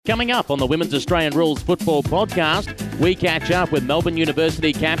Coming up on the Women's Australian Rules Football Podcast, we catch up with Melbourne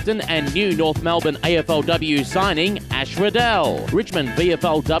University captain and new North Melbourne AFLW signing, Ash Riddell. Richmond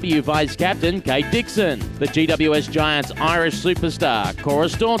VFLW vice-captain, Kate Dixon. The GWS Giants Irish superstar, Cora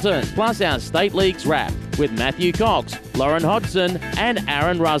Staunton. Plus our State Leagues wrap with Matthew Cox, Lauren Hodgson and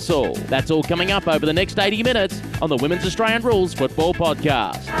Aaron Russell. That's all coming up over the next 80 minutes on the Women's Australian Rules Football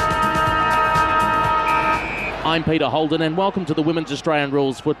Podcast. I'm Peter Holden and welcome to the Women's Australian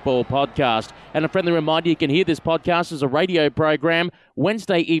Rules Football Podcast. And a friendly reminder, you can hear this podcast as a radio program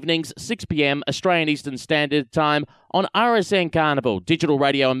Wednesday evenings, 6 p.m. Australian Eastern Standard Time on RSN Carnival, digital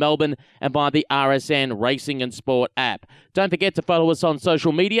radio in Melbourne, and by the RSN Racing and Sport app. Don't forget to follow us on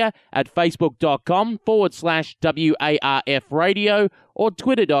social media at facebook.com/WARF radio or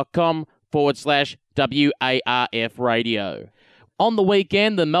twitter.com/WARF radio. On the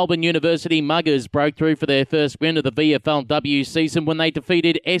weekend, the Melbourne University Muggers broke through for their first win of the VFLW season when they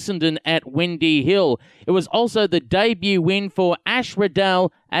defeated Essendon at Windy Hill. It was also the debut win for Ash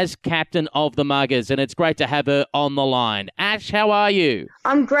Riddell as captain of the Muggers, and it's great to have her on the line. Ash, how are you?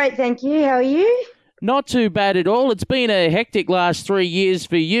 I'm great, thank you. How are you? Not too bad at all. It's been a hectic last 3 years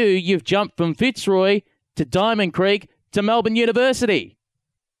for you. You've jumped from Fitzroy to Diamond Creek to Melbourne University.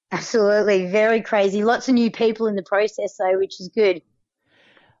 Absolutely. Very crazy. Lots of new people in the process, though, which is good.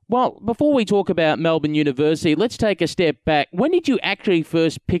 Well, before we talk about Melbourne University, let's take a step back. When did you actually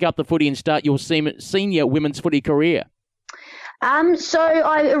first pick up the footy and start your senior women's footy career? So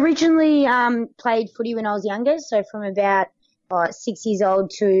I originally played footy when I was younger, so from about 6 years old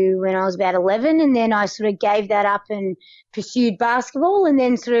to when I was about 11, and then I sort of gave that up and pursued basketball, and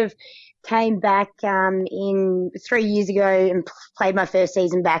then sort of came back in 3 years ago and played my first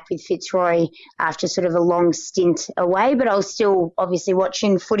season back with Fitzroy after sort of a long stint away. But I was still obviously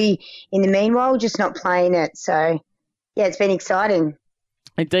watching footy in the meanwhile, just not playing it. So, yeah, it's been exciting.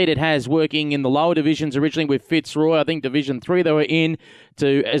 Indeed, it has. Working in the lower divisions originally with Fitzroy, I think Division 3 they were in,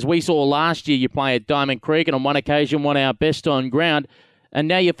 to, as we saw last year, you play at Diamond Creek and on one occasion won our best on ground. And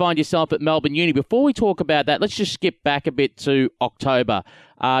now you find yourself at Melbourne Uni. Before we talk about that, let's just skip back a bit to October.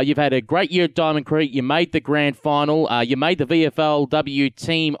 You've had a great year at Diamond Creek. You made the grand final. You made the VFLW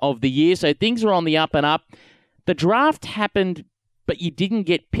Team of the Year. So things are on the up and up. The draft happened, but you didn't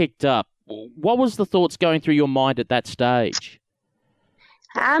get picked up. What was the thoughts going through your mind at that stage?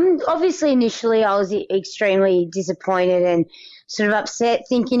 Obviously, initially, I was extremely disappointed and sort of upset,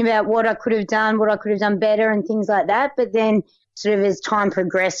 thinking about what I could have done better and things like that. But then sort of as time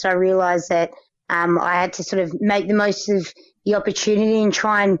progressed, I realised that I had to sort of make the most of the opportunity and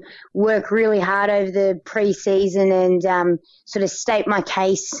try and work really hard over the pre-season and sort of state my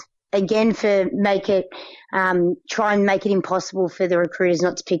case again for try and make it impossible for the recruiters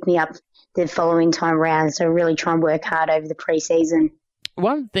not to pick me up the following time round. So really try and work hard over the pre-season.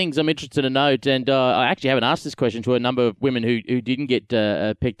 One of the things I'm interested to note, and I actually haven't asked this question to a number of women who didn't get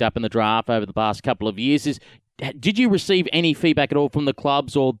picked up in the draft over the past couple of years, is did you receive any feedback at all from the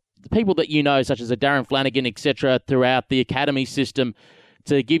clubs or the people that you know, such as a Darren Flanagan, etc., throughout the academy system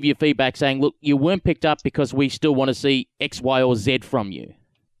to give you feedback saying, look, you weren't picked up because we still want to see X, Y, or Z from you?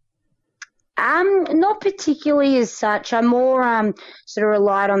 Not particularly as such. I more sort of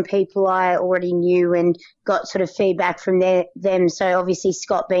relied on people I already knew and got sort of feedback from them. So obviously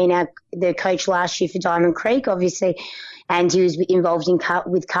Scott being the coach last year for Diamond Creek, obviously, and he was involved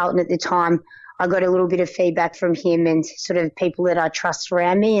with Carlton at the time. I got a little bit of feedback from him and sort of people that I trust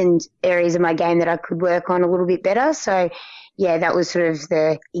around me and areas of my game that I could work on a little bit better. So, yeah, that was sort of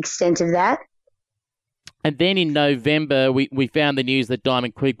the extent of that. And then in November, we found the news that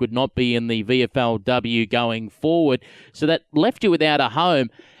Diamond Creek would not be in the VFLW going forward. So that left you without a home.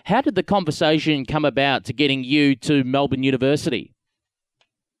 How did the conversation come about to getting you to Melbourne University?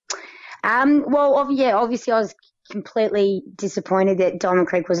 Well, obviously I was completely disappointed that Diamond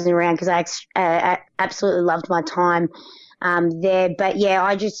Creek wasn't around because I absolutely loved my time there. But, yeah,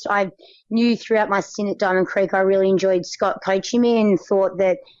 I knew throughout my stint at Diamond Creek I really enjoyed Scott coaching me and thought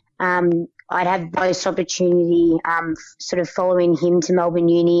that I'd have most opportunity sort of following him to Melbourne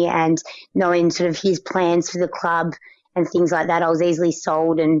Uni and knowing sort of his plans for the club and things like that. I was easily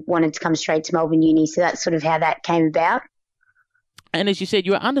sold and wanted to come straight to Melbourne Uni. So that's sort of how that came about. And as you said,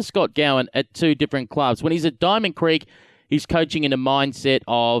 you were under Scott Gowan at two different clubs. When he's at Diamond Creek, he's coaching in a mindset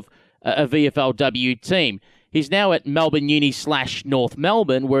of a VFLW team. He's now at Melbourne Uni / North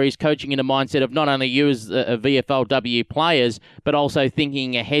Melbourne, where he's coaching in a mindset of not only you as a VFLW players, but also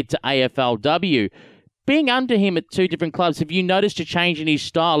thinking ahead to AFLW. Being under him at two different clubs, have you noticed a change in his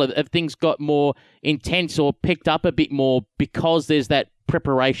style? Have things got more intense or picked up a bit more because there's that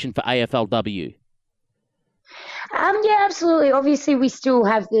preparation for AFLW? Yeah, absolutely. Obviously, we still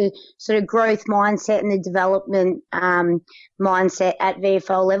have the sort of growth mindset and the development mindset at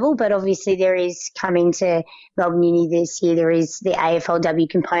VFL level, but obviously there is coming to Melbourne Uni this year, there is the AFLW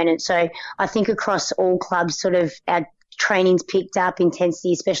component. So I think across all clubs, sort of our training's picked up,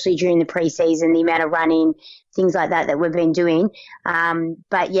 intensity, especially during the preseason, the amount of running, things like that we've been doing.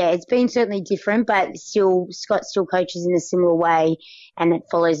 But yeah, it's been certainly different, but still Scott still coaches in a similar way and it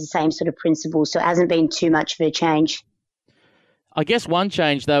follows the same sort of principles. So it hasn't been too much of a change. I guess one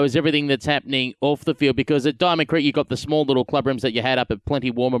change, though, is everything that's happening off the field, because at Diamond Creek, you've got the small little club rooms that you had up at Plenty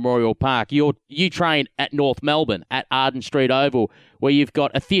War Memorial Park. You train at North Melbourne, at Arden Street Oval, where you've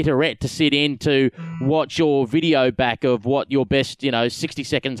got a theaterette to sit in to watch your video back of what your best, 60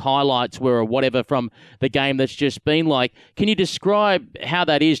 seconds highlights were or whatever from the game that's just been like. Can you describe how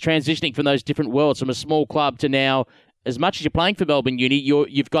that is transitioning from those different worlds, from a small club to now, as much as you're playing for Melbourne Uni,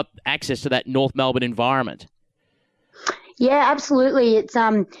 you've got access to that North Melbourne environment? Yeah, absolutely. It's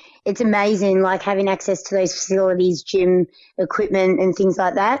amazing, like having access to those facilities, gym equipment and things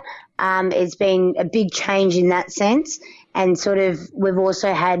like that. It's been a big change in that sense. And sort of we've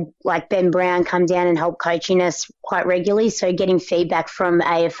also had like Ben Brown come down and help coaching us quite regularly. So getting feedback from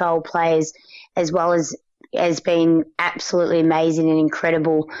AFL players as well has been absolutely amazing and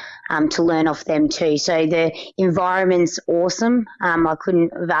incredible to learn off them too. So the environment's awesome. I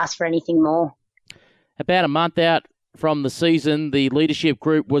couldn't have asked for anything more. About a month out from the season, the leadership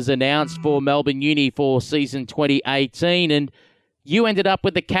group was announced for Melbourne Uni for season 2018, and you ended up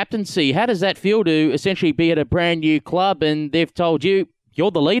with the captaincy. How does that feel to essentially be at a brand new club and they've told you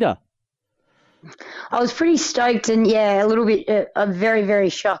you're the leader? I was pretty stoked and, yeah, a little bit very, very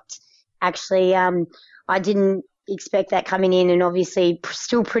shocked, actually. I didn't expect that coming in, and obviously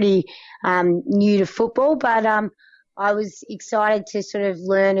still pretty new to football, but I was excited to sort of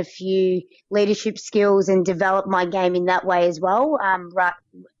learn a few leadership skills and develop my game in that way as well. Right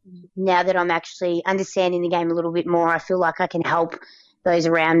now that I'm actually understanding the game a little bit more, I feel like I can help those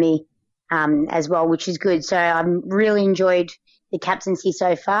around me as well, which is good. So I'm really enjoyed the captaincy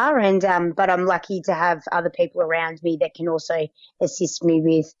so far, and but I'm lucky to have other people around me that can also assist me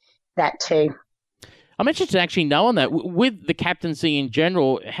with that too. I'm interested to actually know on that. With the captaincy in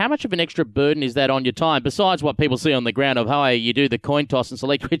general, how much of an extra burden is that on your time, besides what people see on the ground of how you do the coin toss and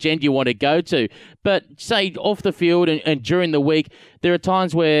select which end you want to go to? But say off the field and during the week, there are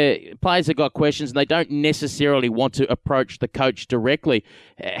times where players have got questions and they don't necessarily want to approach the coach directly.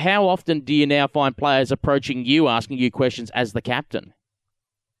 How often do you now find players approaching you, asking you questions as the captain?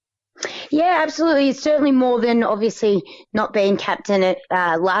 Yeah, absolutely. It's certainly more than obviously not being captain at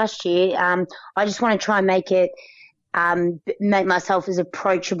last year. I just want to try and make myself as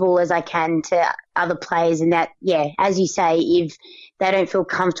approachable as I can to other players, and that, yeah, as you say, if they don't feel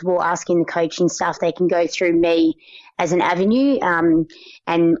comfortable asking the coaching stuff, they can go through me as an avenue,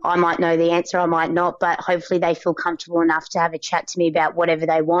 and I might know the answer, I might not, but hopefully they feel comfortable enough to have a chat to me about whatever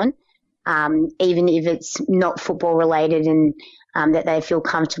they want, even if it's not football related, and that they feel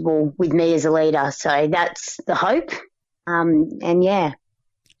comfortable with me as a leader. So that's the hope. And yeah.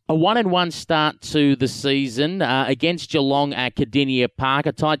 A 1-1 start to the season against Geelong at Cardinia Park.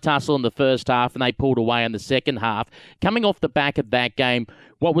 A tight tussle in the first half and they pulled away in the second half. Coming off the back of that game,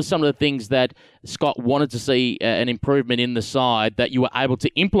 what were some of the things that Scott wanted to see an improvement in the side that you were able to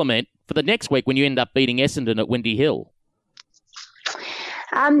implement for the next week when you end up beating Essendon at Windy Hill?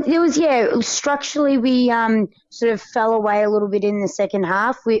 Structurally we sort of fell away a little bit in the second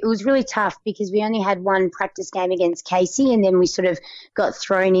half. It was really tough because we only had one practice game against Casey, and then we sort of got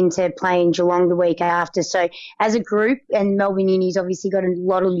thrown into playing Geelong the week after. So as a group, and Melbourne Uni's obviously got a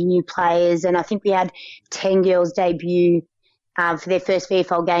lot of new players, and I think we had 10 girls debut for their first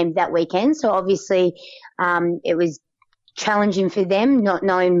VFL game that weekend. So obviously it was challenging for them, not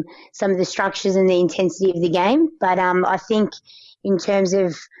knowing some of the structures and the intensity of the game. But I think in terms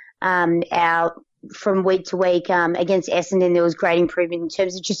of our from week to week against Essendon, there was great improvement in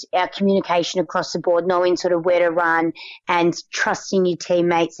terms of just our communication across the board, knowing sort of where to run and trusting your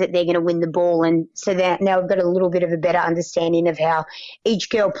teammates that they're going to win the ball. And so that now we've got a little bit of a better understanding of how each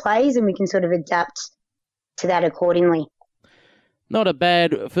girl plays, and we can sort of adapt to that accordingly. Not a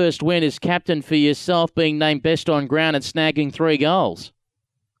bad first win as captain for yourself, being named best on ground and snagging 3 goals.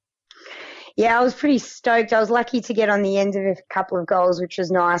 Yeah, I was pretty stoked. I was lucky to get on the end of a couple of goals, which was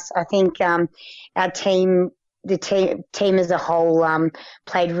nice. I think our team, the team as a whole,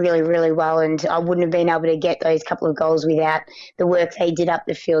 played really, really well, and I wouldn't have been able to get those couple of goals without the work they did up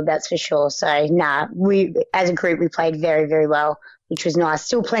the field, that's for sure. So, we as a group, we played very, very well, which was nice.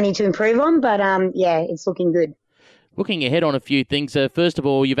 Still plenty to improve on, but, yeah, it's looking good. Looking ahead on a few things, first of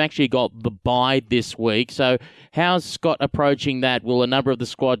all, you've actually got the bye this week. So how's Scott approaching that? Will a number of the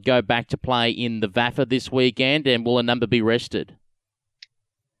squad go back to play in the VAFA this weekend, and will a number be rested?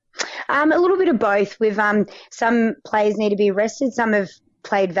 A little bit of both. With some players need to be rested. Some have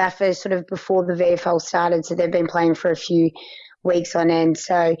played VAFA sort of before the VFL started, so they've been playing for a few weeks on end.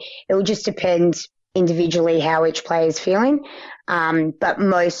 So it will just depend individually how each player is feeling. But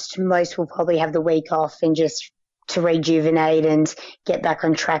most will probably have the week off and just to rejuvenate and get back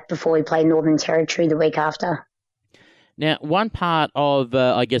on track before we play Northern Territory the week after. Now, one part of,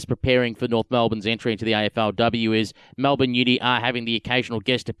 preparing for North Melbourne's entry into the AFLW is Melbourne Uni are having the occasional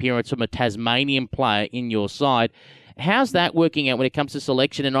guest appearance from a Tasmanian player in your side. How's that working out when it comes to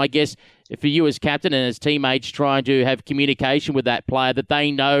selection? And I guess for you as captain and as teammates trying to have communication with that player, that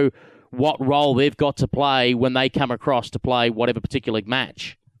they know what role they've got to play when they come across to play whatever particular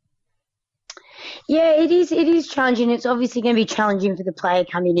match. Yeah, it is challenging. It's obviously going to be challenging for the player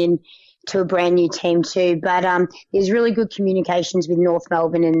coming in to a brand new team too. But there's really good communications with North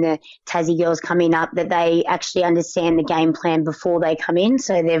Melbourne and the Tassie girls coming up that they actually understand the game plan before they come in.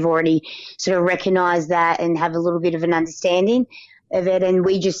 So they've already sort of recognised that and have a little bit of an understanding of it. And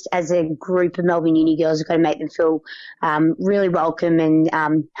we just, as a group of Melbourne Uni girls, have got to make them feel really welcome and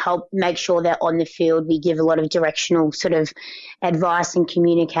help make sure they're on the field. We give a lot of directional sort of advice and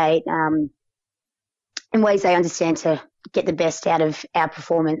communicate in ways they understand to get the best out of our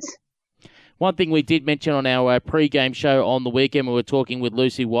performance. One thing we did mention on our pre-game show on the weekend, we were talking with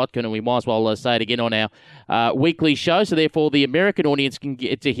Lucy Watkin, and we might as well say it again on our weekly show, so therefore the American audience can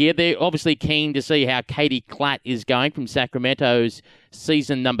get to hear. They're obviously keen to see how Katie Klatt is going from Sacramento's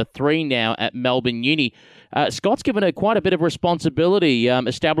season number 3 now at Melbourne Uni. Scott's given her quite a bit of responsibility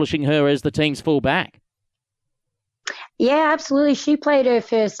establishing her as the team's full-back. Yeah, absolutely. She played her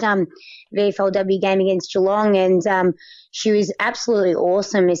first VFLW game against Geelong, and she was absolutely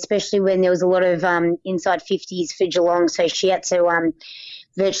awesome, especially when there was a lot of inside 50s for Geelong. So she had to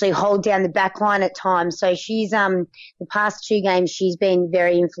virtually hold down the back line at times. So she's the past 2 games she's been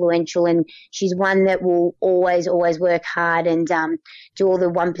very influential, and she's one that will always work hard and do all the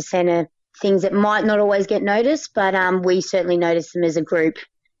 1%er things that might not always get noticed, but we certainly notice them as a group,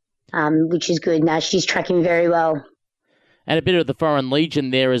 which is good. Now she's tracking very well. And a bit of the Foreign Legion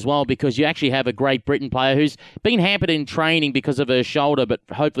there as well, because you actually have a Great Britain player who's been hampered in training because of her shoulder, but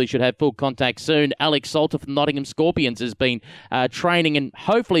hopefully should have full contact soon. Alex Salter from Nottingham Scorpions has been training and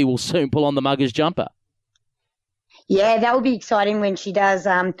hopefully will soon pull on the Muggers jumper. Yeah, that will be exciting when she does.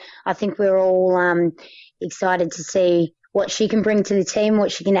 I think we're all excited to see what she can bring to the team,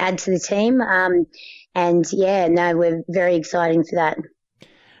 what she can add to the team. We're very excited for that.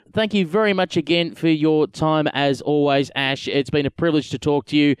 Thank you very much again for your time as always, Ash. It's been a privilege to talk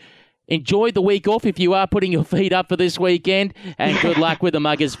to you. Enjoy the week off if you are putting your feet up for this weekend, and good luck with the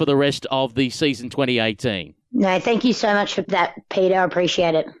Muggers for the rest of the season 2018. No, thank you so much for that, Peter. I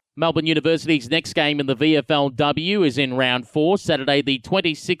appreciate it. Melbourne University's next game in the VFLW is in round 4, Saturday the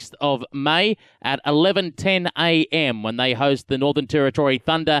 26th of May at 11:10 a.m. when they host the Northern Territory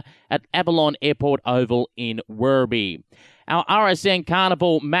Thunder at Avalon Airport Oval in Werribee. Our RSN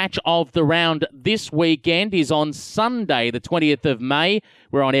Carnival match of the round this weekend is on Sunday, the 20th of May.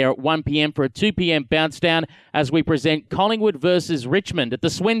 We're on air at 1 p.m. for a 2 p.m. bounce down as we present Collingwood versus Richmond at the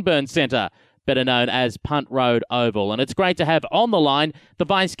Swinburne Centre, better known as Punt Road Oval. And it's great to have on the line the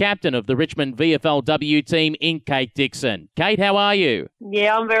vice-captain of the Richmond VFLW team in Kate Dixon. Kate, how are you?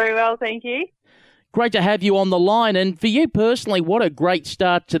 Yeah, I'm very well, thank you. Great to have you on the line. And for you personally, what a great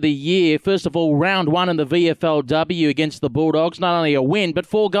start to the year. First of all, round 1 in the VFLW against the Bulldogs. Not only a win, but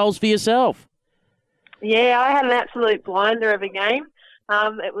 4 goals for yourself. Yeah, I had an absolute blinder of a game.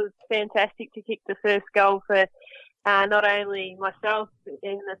 It was fantastic to kick the first goal for not only myself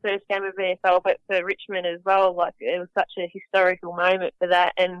in the first game of VFL, but for Richmond as well. Like, it was such a historical moment for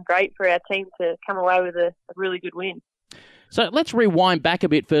that, and great for our team to come away with a really good win. So let's rewind back a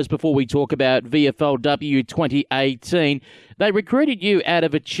bit first before we talk about VFLW 2018. They recruited you out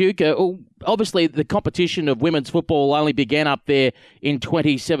of Echuca. Obviously, the competition of women's football only began up there in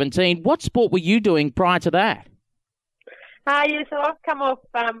 2017. What sport were you doing prior to that? So I've come off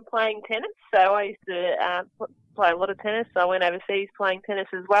playing tennis. So I used to play a lot of tennis. So I went overseas playing tennis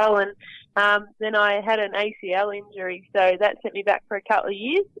as well. And then I had an ACL injury, so that sent me back for a couple of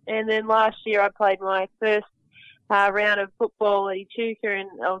years. And then last year I played my first round of football at Echuca, and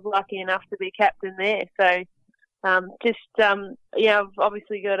I was lucky enough to be captain there. So I've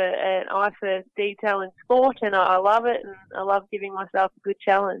obviously got an eye for detail in sport, and I love it, and I love giving myself a good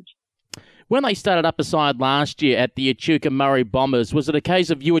challenge. When they started up a side last year at the Echuca Murray Bombers, was it a case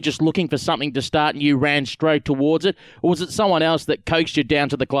of you were just looking for something to start and you ran straight towards it, or was it someone else that coaxed you down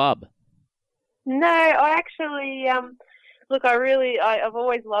to the club? No, I actually, look, I've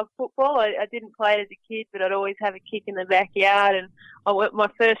always loved football. I didn't play it as a kid, but I'd always have a kick in the backyard. And my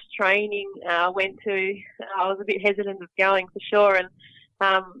first training I was a bit hesitant of going for sure. And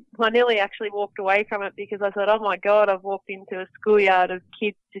I nearly actually walked away from it because I thought, oh my God, I've walked into a schoolyard of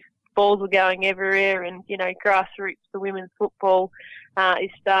kids, just balls were going everywhere. And, grassroots for women's football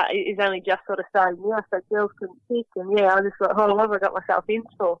is only just sort of starting now, so girls couldn't kick. And I just thought, what have I got myself in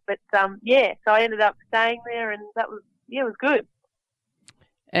for? But so I ended up staying there, and that was, it was good.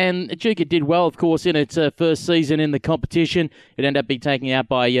 And Echuca did well, of course, in its first season in the competition. It ended up being taken out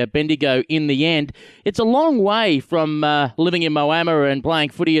by Bendigo in the end. It's a long way from living in Moama and playing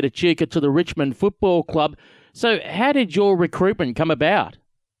footy at Echuca to the Richmond Football Club. So how did your recruitment come about?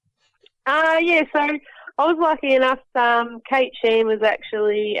 So I was lucky enough. Kate Sheen was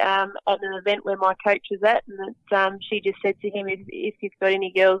actually at an event where my coach was at, and she just said to him, if you've got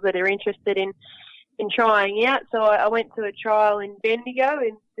any girls that are interested in trying out. So I went to a trial in Bendigo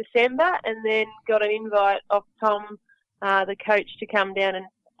in December, and then got an invite off Tom, the coach, to come down and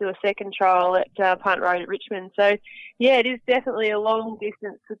do a second trial at Punt Road at Richmond. So, it is definitely a long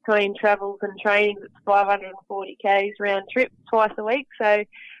distance between travels and trainings. It's 540 k's round trip twice a week. So,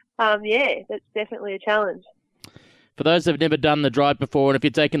 that's definitely a challenge. For those that have never done the drive before, and if you're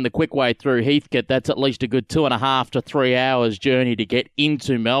taking the quick way through Heathcote, that's at least a good 2.5 to 3 hours journey to get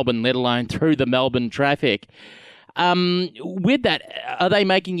into Melbourne, let alone through the Melbourne traffic. With that, are they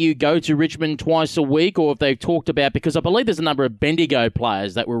making you go to Richmond twice a week, or have they talked about, because I believe there's a number of Bendigo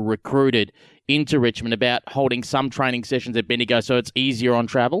players that were recruited into Richmond, about holding some training sessions at Bendigo so it's easier on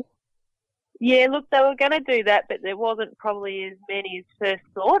travel? Yeah, look, they were going to do that, but there wasn't probably as many as first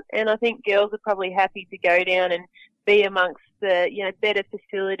thought. And I think girls are probably happy to go down and be amongst the, better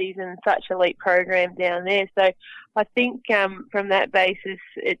facilities and such elite program down there. So I think from that basis,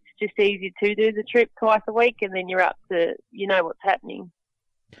 it's just easier to do the trip twice a week, and then you're up to, what's happening.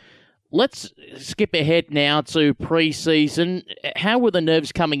 Let's skip ahead now to pre-season. How were the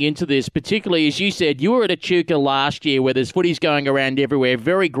nerves coming into this, particularly, as you said, you were at Echuca last year where there's footies going around everywhere,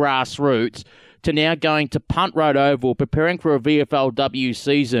 very grassroots, to now going to Punt Road Oval, preparing for a VFLW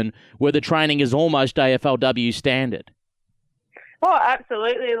season where the training is almost AFLW standard? Oh,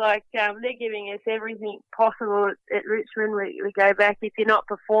 absolutely. They're giving us everything possible at Richmond. We go back. If you're not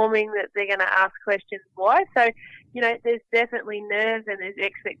performing, that they're going to ask questions why. So, there's definitely nerves and there's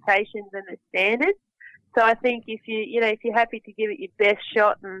expectations and there's standards. So I think if you're happy to give it your best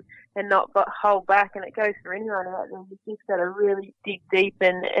shot and not hold back, and it goes for anyone out there, you've just got to really dig deep.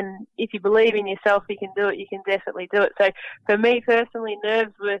 And if you believe in yourself, you can do it. You can definitely do it. So for me personally,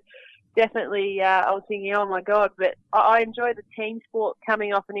 nerves were definitely, I was thinking, oh my God, but I enjoy the team sport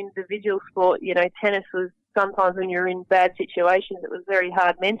coming off an individual sport. Tennis was sometimes, when you're in bad situations, it was very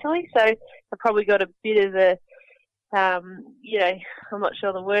hard mentally. So I probably got a bit of a, I'm not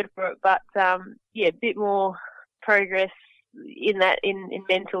sure the word for it, but a bit more progress in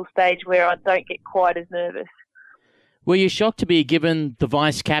mental stage where I don't get quite as nervous. Were you shocked to be given the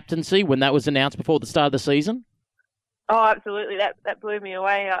vice captaincy when that was announced before the start of the season? Oh, absolutely. That blew me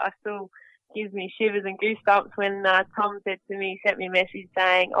away. I still gives me shivers and goosebumps when Tom sent me a message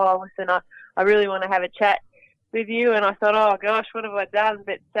saying, oh, listen, I really want to have a chat with you. And I thought, oh gosh, what have I done?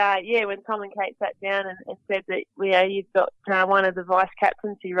 But when Tom and Kate sat down and said that you've got one of the vice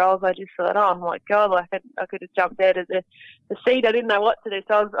captaincy roles, I just thought, oh my God, I could have jumped out of the seat. I didn't know what to do.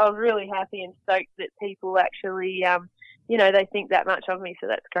 So I was really happy and stoked that people actually, they think that much of me. So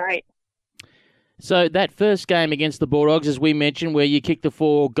that's great. So that first game against the Bulldogs, as we mentioned, where you kicked the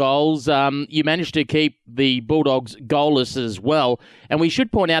 4 goals, you managed to keep the Bulldogs goalless as well. And we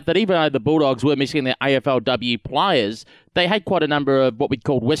should point out that even though the Bulldogs were missing their AFLW players, they had quite a number of what we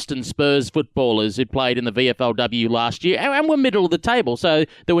called Western Spurs footballers who played in the VFLW last year and were middle of the table. So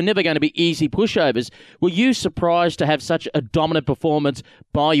there were never going to be easy pushovers. Were you surprised to have such a dominant performance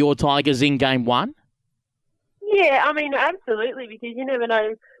by your Tigers in Game 1? Yeah, I mean, absolutely, because you never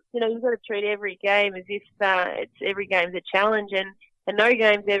know. You've got to treat every game as if every game's a challenge, and no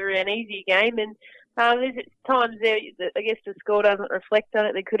game's ever an easy game. And there's times there, I guess the score doesn't reflect on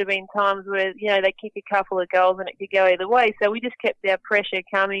it. There could have been times where, they kick a couple of goals and it could go either way. So we just kept our pressure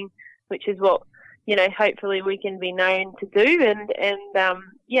coming, which is what, hopefully we can be known to do. And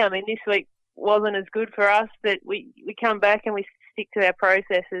this week wasn't as good for us, but we come back and we stick to our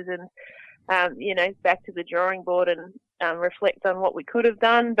processes and, back to the drawing board and reflect on what we could have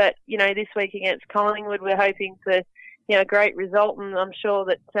done. But, this week against Collingwood, we're hoping to, a great result, and I'm sure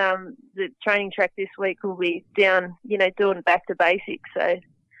that the training track this week will be down, doing back to basics. So.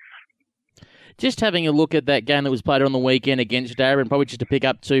 Just having a look at that game that was played on the weekend against Darabin, probably just to pick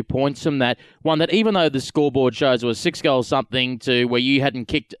up 2 points from that. One, that even though the scoreboard shows it was 6 goals something to where you hadn't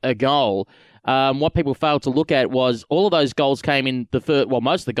kicked a goal, what people failed to look at was all of those goals came in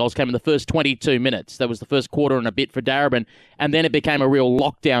most of the goals came in the first 22 minutes. That was the first quarter and a bit for Darabin, and then it became a real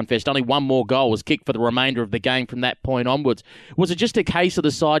lockdown fest. Only one more goal was kicked for the remainder of the game from that point onwards. Was it just a case of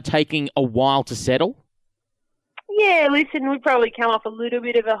the side taking a while to settle? Yeah, listen, we probably come off a little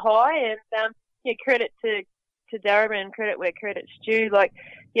bit of a high, and credit to Darabin and credit where credit's due. I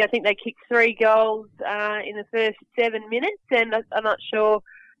think they kicked 3 goals in the first 7 minutes, and I'm not sure.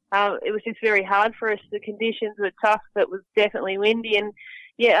 It was just very hard for us. The conditions were tough, but it was definitely windy, and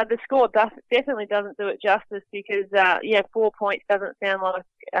the score definitely doesn't do it justice because 4 points doesn't sound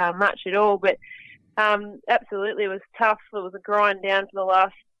like much at all, but absolutely it was tough. It was a grind down for the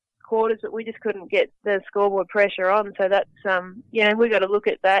last quarters, but we just couldn't get the scoreboard pressure on. So that's we've got to look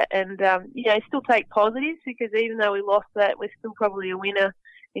at that and still take positives, because even though we lost that, we're still probably a winner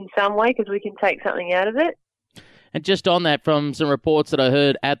in some way because we can take something out of it. And just on that, from some reports that I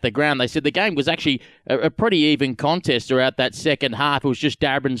heard at the ground, they said the game was actually a pretty even contest throughout that second half. It was just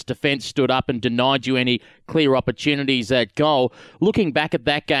Darabin's defence stood up and denied you any clear opportunities at goal. Looking back at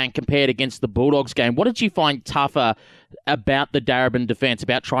that game compared against the Bulldogs game, what did you find tougher about the Darabin defence,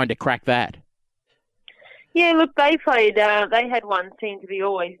 about trying to crack that? Yeah, look, they had one team to be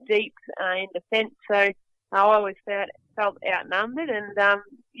always deep in defence, so I always felt outnumbered, and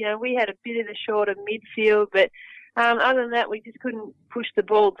we had a bit of a shorter midfield, but other than that, we just couldn't push the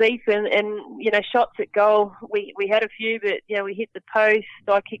ball deep, and shots at goal, we had a few, but we hit the post.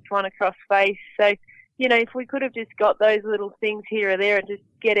 I kicked one across face, so if we could have just got those little things here or there and just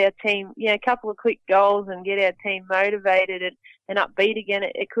get our team, a couple of quick goals and get our team motivated and upbeat again,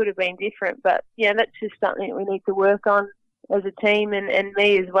 it could have been different. But that's just something that we need to work on as a team, and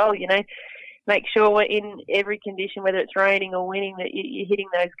me as well. Make sure we're in every condition, whether it's raining or winning, that you're hitting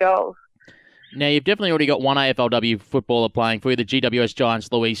those goals. Now, you've definitely already got one AFLW footballer playing for you, the GWS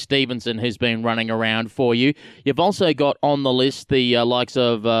Giants, Louise Stevenson, who's been running around for you. You've also got on the list the likes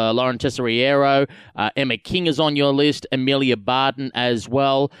of Lauren Tesoriero, Emma King is on your list, Amelia Barton as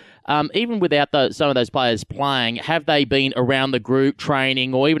well. Even without some of those players playing, have they been around the group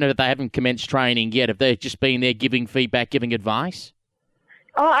training, or even if they haven't commenced training yet, have they just been there giving feedback, giving advice?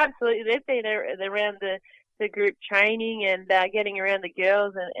 Oh, absolutely. They've been around the group training and getting around the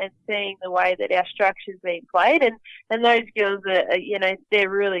girls and seeing the way that our structure's being played. And those girls are they're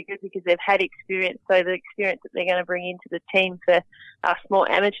really good because they've had experience. So the experience that they're going to bring into the team for us more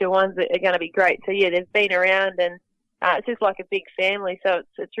amateur ones are going to be great. So, they've been around, and it's just like a big family. So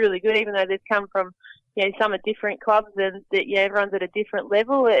it's really good, even though they've come from some are different clubs and everyone's at a different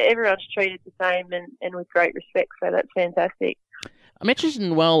level. Everyone's treated the same and with great respect. So that's fantastic. I'm interested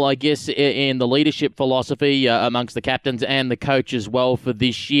I guess, in the leadership philosophy amongst the captains and the coach as well for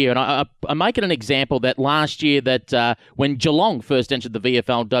this year. And I make it an example that last year that when Geelong first entered the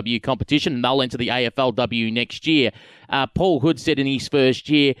VFLW competition, and they'll enter the AFLW next year, Paul Hood said in his first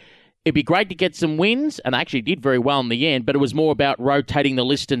year, it'd be great to get some wins, and they actually did very well in the end, but it was more about rotating the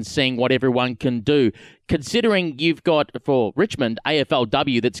list and seeing what everyone can do. Considering you've got, for Richmond,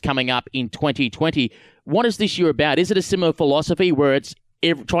 AFLW that's coming up in 2020, what is this year about? Is it a similar philosophy where it's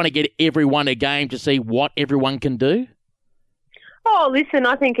trying to get everyone a game to see what everyone can do? Oh, listen,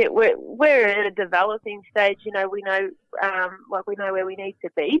 I think we're at a developing stage. We know where we need to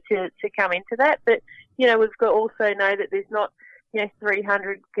be to come into that, but we've got also know that there's not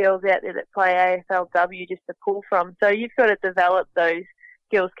 300 girls out there that play AFLW just to pull from. So you've got to develop those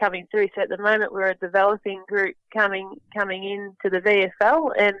girls coming through. So at the moment we're a developing group coming into the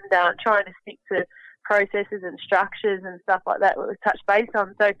VFL and trying to stick to processes and structures and stuff like that we've touched base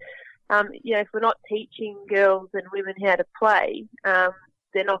on. So, if we're not teaching girls and women how to play,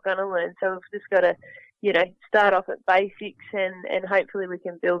 they're not going to learn. So we've just got to, start off at basics and hopefully we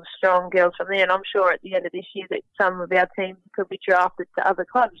can build strong girls from there. And I'm sure at the end of this year that some of our teams could be drafted to other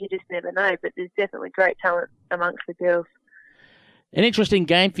clubs. You just never know. But there's definitely great talent amongst the girls. An interesting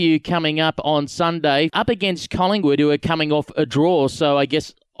game for you coming up on Sunday, up against Collingwood, who are coming off a draw. So I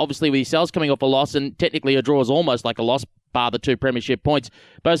guess, obviously, with yourselves coming off a loss, and technically a draw is almost like a loss, bar the 2 premiership points.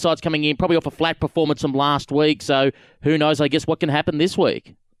 Both sides coming in probably off a flat performance from last week. So who knows, I guess, what can happen this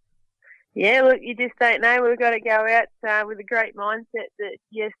week? Yeah, look, you just don't know. We've got to go out with a great mindset that,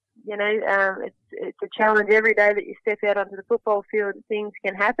 yes, it's a challenge every day that you step out onto the football field. Things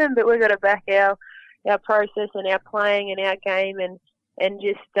can happen, but we've got to back our process and our playing and our game and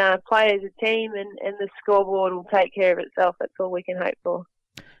just play as a team, and the scoreboard will take care of itself. That's all we can hope for.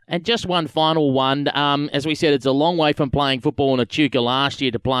 And just one final one. As we said, it's a long way from playing football in Echuca last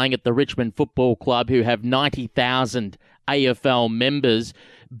year to playing at the Richmond Football Club, who have 90,000 AFL members.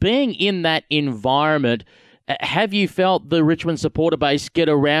 Being in that environment, have you felt the Richmond supporter base get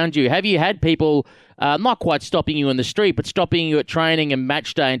around you? Have you had people not quite stopping you in the street, but stopping you at training and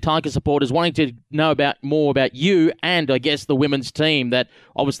match day, and Tiger supporters wanting to know more about you and, I guess, the women's team that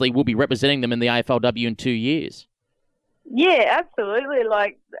obviously will be representing them in the AFLW in 2 years? Yeah, absolutely.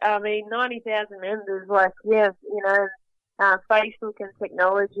 90,000 members, Facebook and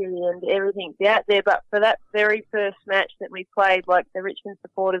technology and everything's out there. But for that very first match that we played, the Richmond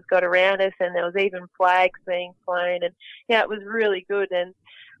supporters got around us, and there was even flags being flown, and it was really good. And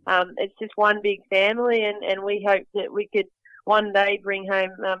it's just one big family, and we hope that we could one day bring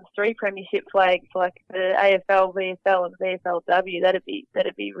home 3 premiership flags, like the AFL, VFL, and VFLW.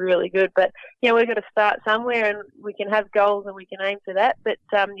 That'd be really good. But we've got to start somewhere, and we can have goals and we can aim for that. But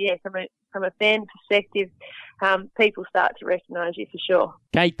from a fan perspective, people start to recognise you for sure.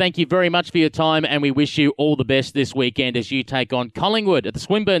 Kate, thank you very much for your time, and we wish you all the best this weekend as you take on Collingwood at the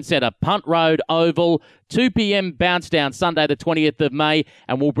Swinburne Centre, Punt Road Oval, 2 p.m. bounce down Sunday the 20th of May,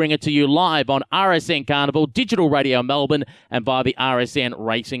 and we'll bring it to you live on RSN Carnival, Digital Radio Melbourne, and via the RSN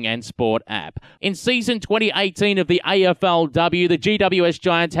Racing and Sport app. In season 2018 of the AFLW, the GWS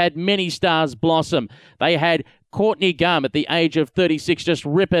Giants had many stars blossom. They had Courtney Gum at the age of 36 just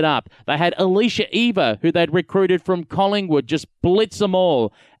rip it up. They had Alicia Eva, who they'd recruited from Collingwood, just blitz them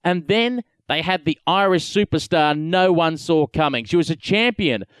all. And then they had the Irish superstar no one saw coming. She was a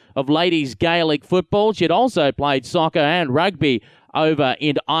champion of ladies Gaelic football. She had also played soccer and rugby over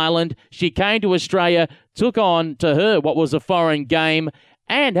in Ireland. She came to Australia, took on to her what was a foreign game,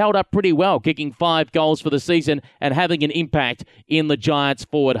 and held up pretty well, kicking 5 goals for the season and having an impact in the Giants'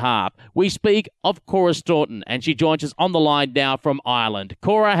 forward half. We speak of Cora Staunton, and she joins us on the line now from Ireland.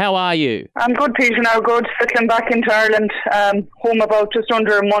 Cora, how are you? I'm good, Peter, now good. Settling back into Ireland, home about just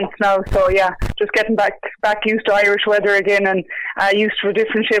under a month now, so yeah, just getting back used to Irish weather again, and used to a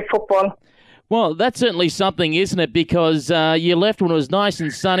different shape football. Well, that's certainly something, isn't it? Because you left when it was nice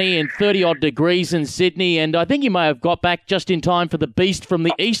and sunny and 30-odd degrees in Sydney, and I think you may have got back just in time for the beast from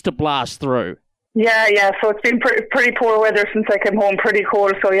the east to blast through. Yeah, so it's been pretty poor weather since I came home, pretty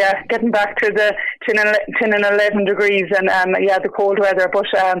cold. So yeah, getting back to the 10 and 11 degrees and the cold weather. But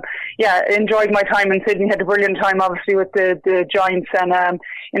enjoyed my time in Sydney. Had a brilliant time, obviously, with the Giants, and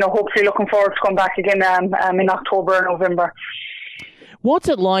hopefully looking forward to come back again in October and November. What's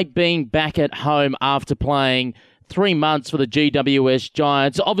it like being back at home after playing 3 months for the GWS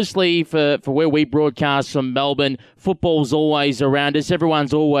Giants? Obviously, for where we broadcast from Melbourne, football's always around us.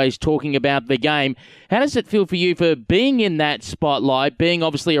 Everyone's always talking about the game. How does it feel for you for being in that spotlight, being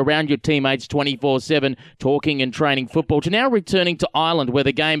obviously around your teammates 24/7, talking and training football, to now returning to Ireland where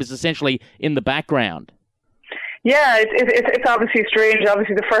the game is essentially in the background? Yeah, it's obviously strange.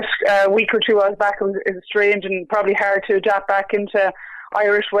 Obviously, the first week or two I was back, it was strange and probably hard to adapt back into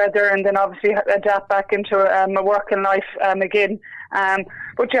Irish weather, and then obviously adapt back into my working life again.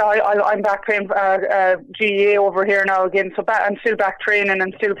 But yeah, I'm back playing GAA over here now again. So I'm still back training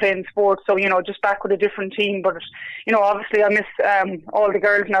and still playing sports. So just back with a different team. But obviously I miss all the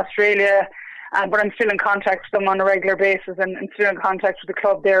girls in Australia. But I'm still in contact with them on a regular basis, and still in contact with the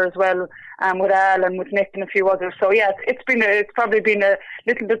club there as well, with Al and with Nick and a few others. So yeah, it's probably been a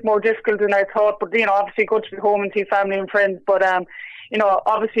little bit more difficult than I thought. But obviously good to be home and see family and friends. But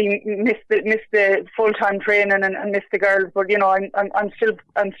obviously miss the full-time training and miss the girls. But I'm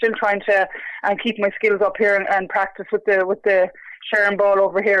still trying to keep my skills up here and practice with the sharing ball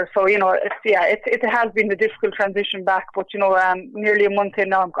over here. So it has been a difficult transition back, but nearly a month in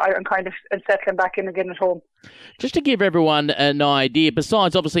now, I'm kind of settling back in again at home. Just to give everyone an idea,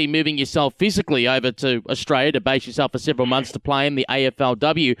 besides obviously moving yourself physically over to Australia to base yourself for several months to play in the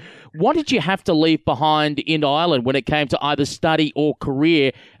AFLW, what did you have to leave behind in Ireland when it came to either study or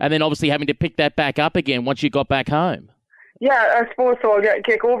career, and then obviously having to pick that back up again once you got back home? Yeah, I suppose so.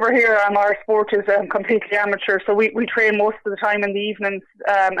 Over here, our sport is completely amateur, so we train most of the time in the evenings,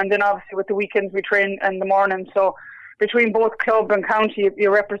 and then obviously with the weekends we train in the morning. So between both club and county,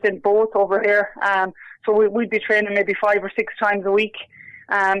 you represent both over here. So we'd be training maybe 5 or 6 times a week.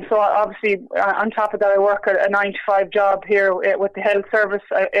 So obviously on top of that, I work a 9-to-5 job here with the health service.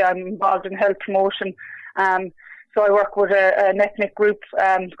 I'm involved in health promotion. So I work with an ethnic group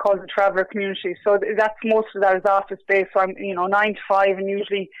called the Traveller Community. So that's most of that is office based. So I'm 9 to 5, and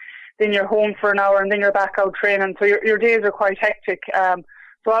usually then you're home for an hour and then you're back out training. So your days are quite hectic.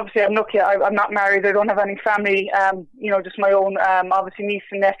 So obviously I'm lucky. I'm not married. I don't have any family. Just my own. Obviously nieces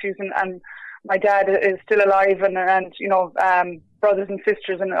and nephews, and my dad is still alive, and brothers and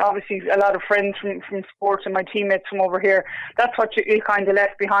sisters, and obviously a lot of friends from sports and my teammates from over here. That's what you kind of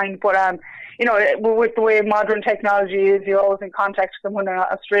left behind. But with the way modern technology is, you're always in contact with them when they're in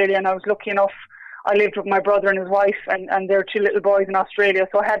Australia. And I was lucky enough. I lived with my brother and his wife and their 2 little boys in Australia.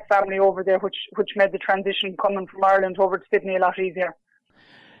 So I had family over there, which made the transition coming from Ireland over to Sydney a lot easier.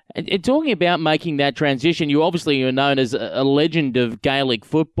 And talking about making that transition, you obviously are known as a legend of Gaelic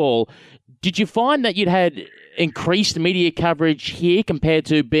football. Did you find that you'd had increased media coverage here compared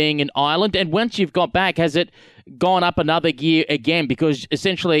to being in Ireland? And once you've got back, has it gone up another gear again? Because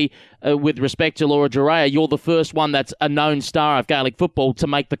essentially, with respect to Laura Duryea, you're the first one that's a known star of Gaelic football to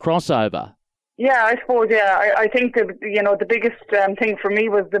make the crossover. Yeah, I suppose. Yeah, I think the biggest thing for me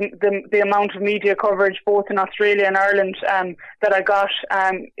was the amount of media coverage both in Australia and Ireland that I got,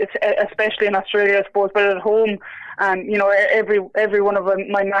 especially in Australia, I suppose. But at home, every one of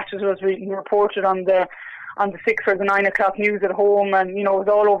my matches was reported on the 6 or the 9 o'clock news at home, and it was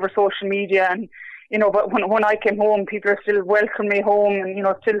all over social media. And but when I came home, people are still welcoming me home,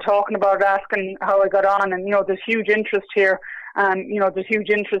 and still talking about it, asking how I got on, and there's huge interest here. There's huge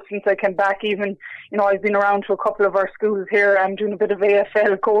interest since I came back. Even, I've been around to a couple of our schools here. I'm doing a bit of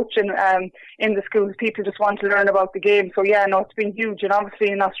AFL coaching in the schools. People just want to learn about the game. So yeah, it's been huge. And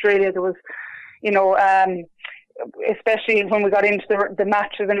obviously in Australia there was, especially when we got into the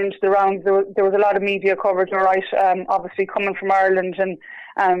matches and into the rounds, there was a lot of media coverage. All right, obviously coming from Ireland and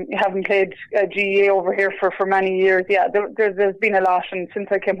having played GAA over here for many years, yeah, there's been a lot. And since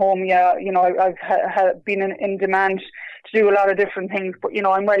I came home, yeah, I've been in demand to do a lot of different things, but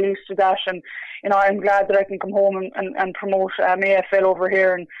I'm well used to that, and I'm glad that I can come home and promote AFL over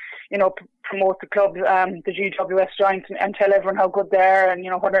here, and promote the club, the GWS Giants, and tell everyone how good they are, and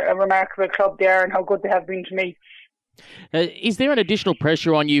what a remarkable club they are, and how good they have been to me. Is there an additional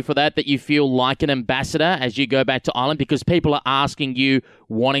pressure on you for that you feel like an ambassador as you go back to Ireland, because people are asking you,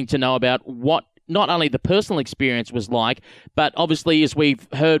 wanting to know about what not only the personal experience was like, but obviously, as we've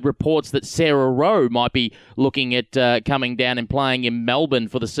heard reports that Sarah Rowe might be looking at coming down and playing in Melbourne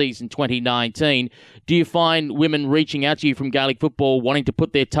for the season 2019. Do you find women reaching out to you from Gaelic football wanting to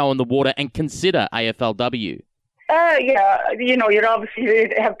put their toe in the water and consider AFLW? Yeah, you'd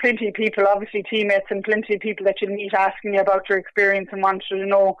obviously have plenty of people, obviously teammates and plenty of people that you meet asking you about your experience and want to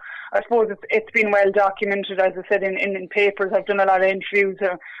know. I suppose it's been well documented, as I said, in papers. I've done a lot of interviews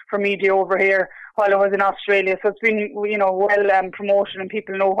for media over here while I was in Australia. So it's been, well promoted, and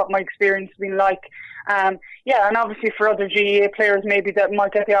people know what my experience has been like. Yeah, and obviously for other GAA players maybe that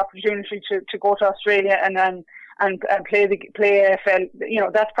might get the opportunity to go to Australia and play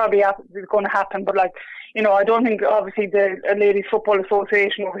AFL, that's probably going to happen. But I don't think obviously the Ladies Football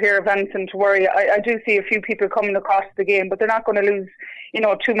Association over here have anything to worry. I do see a few people coming across the game, but they're not going to lose,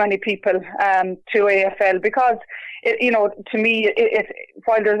 too many people to AFL, because, to me,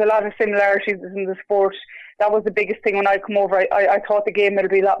 while there's a lot of similarities in the sport, that was the biggest thing when I come over. I thought the game would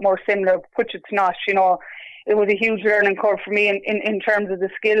be a lot more similar, which it's not. It was a huge learning curve for me in terms of the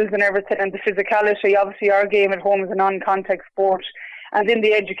skills and everything, and the physicality. Obviously, our game at home is a non-contact sport. And then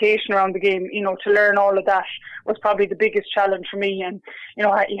the education around the game, to learn all of that was probably the biggest challenge for me. And, you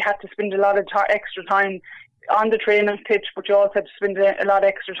had to spend a lot of extra time on the training pitch, but you also had to spend a lot of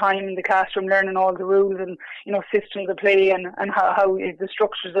extra time in the classroom learning all the rules and, systems of play and how the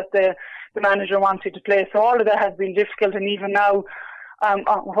structures that the manager wanted to play. So all of that has been difficult. And even now,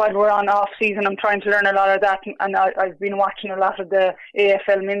 while we're on off season, I'm trying to learn a lot of that, and I've been watching a lot of the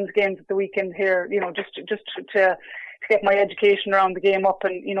AFL men's games at the weekend here, just to get my education around the game up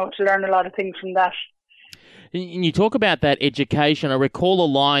and, to learn a lot of things from that. And you talk about that education. I recall a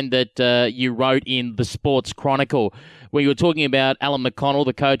line that you wrote in the Sports Chronicle where you were talking about Alan McConnell,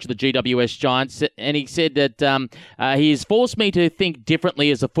 the coach of the GWS Giants, and he said that he has forced me to think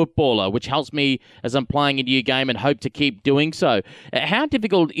differently as a footballer, which helps me as I'm playing a new game and hope to keep doing so. How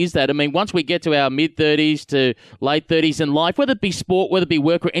difficult is that? I mean, once we get to our mid-30s to late 30s in life, whether it be sport, whether it be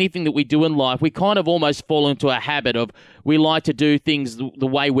work or anything that we do in life, we kind of almost fall into a habit of we like to do things the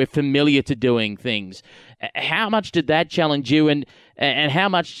way we're familiar to doing things. How much did that challenge you, and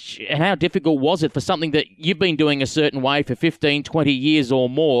how difficult was it for something that you've been doing a certain way for 15, 20 years or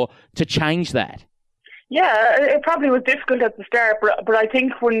more to change that? Yeah, it probably was difficult at the start, but I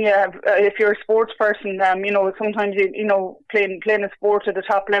think when if you're a sports person, sometimes playing a sport at the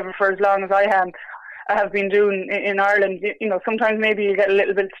top level for as long as I have been doing in Ireland, sometimes maybe you get a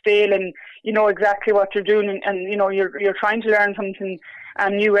little bit stale and you know exactly what you're doing, and you're trying to learn something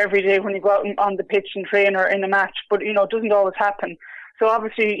new every day when you go out on the pitch and train or in a match, but it doesn't always happen. So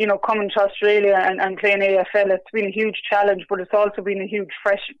obviously, coming to Australia and playing AFL, it's been a huge challenge, but it's also been a huge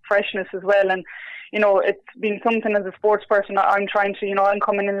freshness as well. And, it's been something as a sports person, I'm trying to, I'm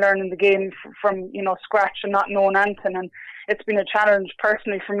coming and learning the game from scratch and not knowing anything. And it's been a challenge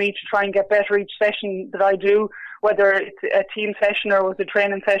personally for me to try and get better each session that I do, whether it's a team session or it was a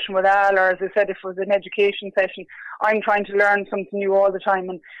training session with Al, or as I said, if it was an education session. I'm trying to learn something new all the time,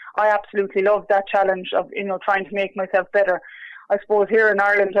 and I absolutely love that challenge of, trying to make myself better. I suppose here in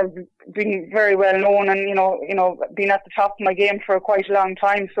Ireland I've been very well known and, been at the top of my game for quite a long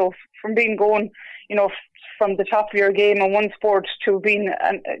time. So from being going, from the top of your game in one sport to being,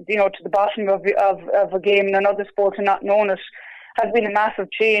 to the bottom of a game in another sport and not knowing it has been a massive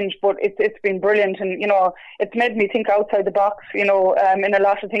change, but it's been brilliant. And, it's made me think outside the box, in a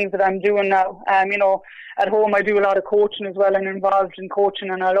lot of things that I'm doing now. At home I do a lot of coaching as well and involved in coaching,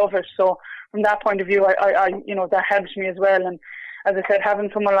 and I love it. So from that point of view, I that helps me as well. And as I said,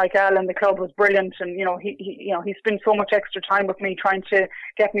 having someone like Al in the club was brilliant, and he spent so much extra time with me trying to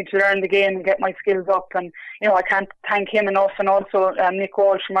get me to learn the game and get my skills up, and I can't thank him enough, and also Nick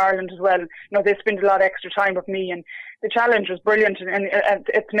Walsh from Ireland as well. They spent a lot of extra time with me, and the challenge was brilliant, and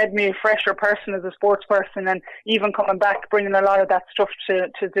it's made me a fresher person as a sports person, and even coming back, bringing a lot of that stuff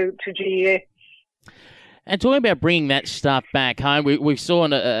to GEA. And talking about bringing that stuff back home, we saw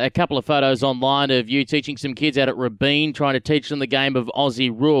a couple of photos online of you teaching some kids out at Rabin, trying to teach them the game of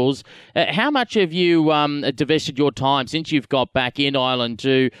Aussie rules. How much have you divested your time since you've got back in Ireland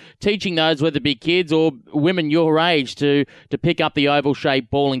to teaching those, whether it be kids or women your age, to pick up the oval-shaped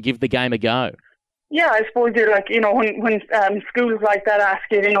ball and give the game a go? Yeah, I suppose you're like, when schools like that ask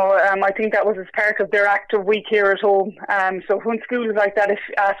you, I think that was as part of their active week here at home. So when schools like that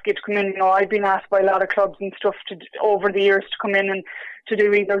ask you to come in, I've been asked by a lot of clubs and stuff over the years to come in and to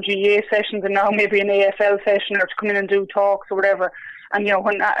do either GA sessions and now maybe an AFL session, or to come in and do talks or whatever. And,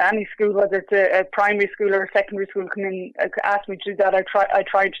 when any school, whether it's a primary school or a secondary school, come in, ask me to do that, I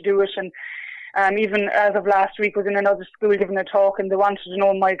tried to do it. And even as of last week, was in another school giving a talk, and they wanted to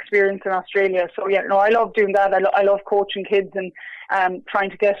know my experience in Australia. So yeah, I love doing that. I love coaching kids and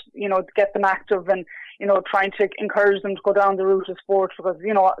trying to get them active, and trying to encourage them to go down the route of sport, because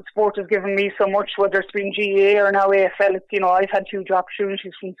sport has given me so much, whether it's been GAA or now AFL. It's, I've had huge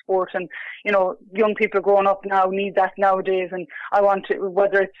opportunities from sport, and young people growing up now need that nowadays. And I want to,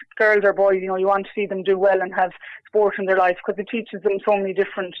 whether it's girls or boys, you want to see them do well and have sport in their life, because it teaches them so many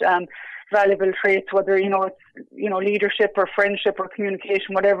different valuable traits, whether it's leadership or friendship or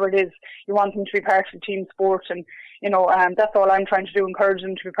communication, whatever it is. You want them to be part of the team sport, and that's all I'm trying to do, encourage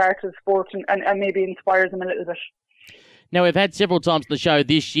them to be part of the sport and maybe inspire them a little bit. Now, we've had several times on the show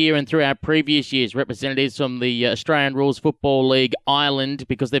this year and throughout previous years representatives from the Australian Rules Football League Ireland,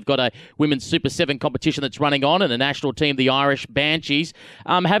 because they've got a Women's Super 7 competition that's running on, and a national team, the Irish Banshees.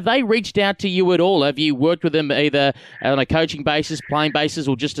 Have they reached out to you at all? Have you worked with them either on a coaching basis, playing basis,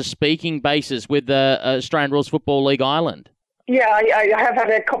 or just a speaking basis with the Australian Rules Football League Ireland? Yeah, I have had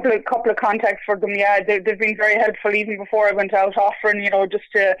a couple of contacts for them. Yeah, they've been very helpful even before I went out, offering just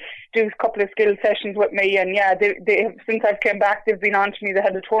to do a couple of skill sessions with me. And yeah, they since I've came back, they've been on to me. They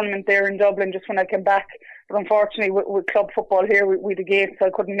had a tournament there in Dublin just when I came back, but unfortunately with club football here we the game, so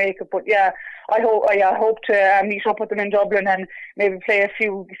I couldn't make it. But yeah, I hope to meet up with them in Dublin and maybe play a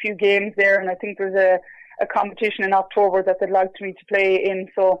few games there. And I think there's a competition in October that they'd like me to play in.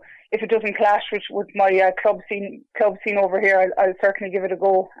 So if it doesn't clash with my club scene over here, I'll certainly give it a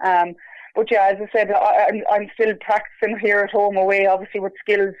go. But yeah, as I said, I'm still practicing here at home away, obviously with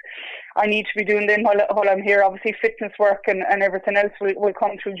skills I need to be doing then while I'm here. Obviously fitness work and everything else will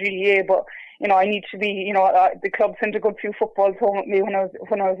come through GEA, but I need to be, the club sent a good few footballs home with me when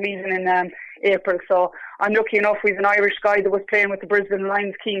I was leaving in April. So I'm lucky enough with an Irish guy that was playing with the Brisbane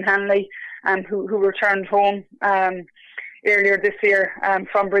Lions, Keane Hanley, who returned home earlier this year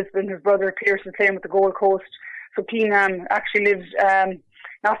from Brisbane. His brother Pierce is playing with the Gold Coast. So Keane actually lives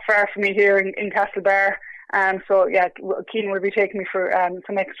not far from me here in Castlebar. So yeah, Keane will be taking me for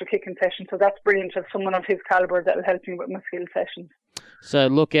some extra kicking sessions. So that's brilliant to have someone of his calibre that will help me with my skill sessions. So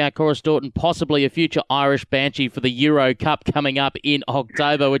look out, Cora Staunton, possibly a future Irish Banshee for the Euro Cup coming up in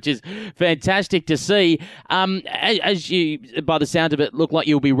October, which is fantastic to see. As you, by the sound of it, look like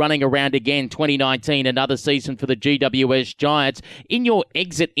you'll be running around again 2019, another season for the GWS Giants. In your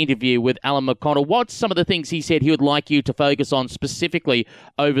exit interview with Alan McConnell, what's some of the things he said he would like you to focus on specifically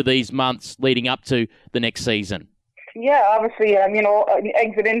over these months leading up to the next season? Yeah, obviously,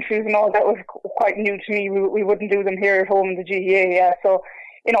 exit interviews and all that was quite new to me. We wouldn't do them here at home in the GEA. Yeah, so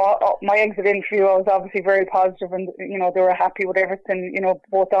my exit interview, I was obviously very positive, and they were happy with everything,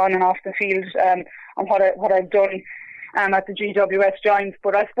 both on and off the field, and what I've done. at the GWS Giants.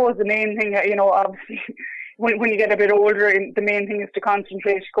 But I suppose the main thing, obviously, when you get a bit older, the main thing is to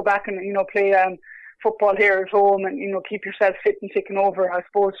concentrate, go back and, play football here at home and, keep yourself fit and ticking over. I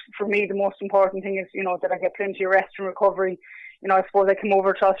suppose for me, the most important thing is, that I get plenty of rest and recovery. I suppose I came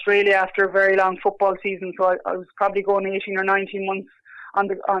over to Australia after a very long football season, so I was probably going 18 or 19 months on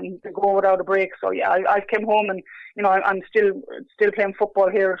the go without a break. So yeah, I came home and, I'm still playing football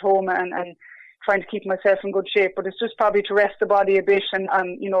here at home and trying to keep myself in good shape. But it's just probably to rest the body a bit and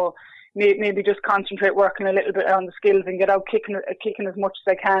maybe just concentrate working a little bit on the skills and get out kicking as much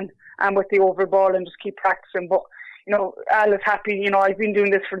as I can and with the over ball and just keep practicing. But Al is happy. I've been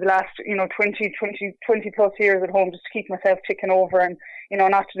doing this for the last 20 plus years at home just to keep myself ticking over and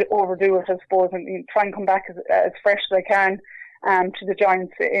not to overdo it, I suppose, and try and come back as fresh as I can to the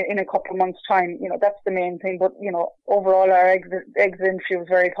Giants in a couple of months' time. That's the main thing. But overall our exit interview was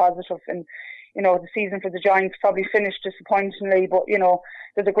very positive, and the season for the Giants probably finished disappointingly, but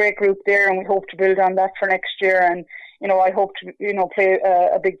there's a great group there and we hope to build on that for next year, and I hope to play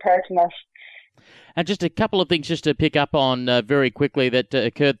a big part in that. And just a couple of things just to pick up on very quickly that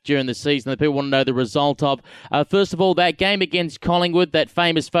occurred during the season that people want to know the result of. First of all, that game against Collingwood, that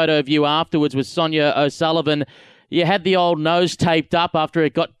famous photo of you afterwards with Sonia O'Sullivan. You had the old nose taped up after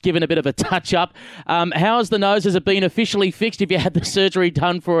it got given a bit of a touch-up. How's the nose? Has it been officially fixed if you had the surgery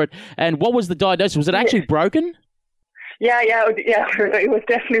done for it? And what was the diagnosis? Was it actually broken? Yeah, it was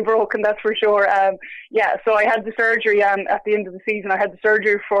definitely broken, that's for sure. So I had the surgery at the end of the season. I had the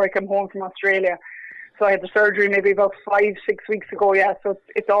surgery before I came home from Australia. So I had the surgery maybe about 5-6 weeks ago, so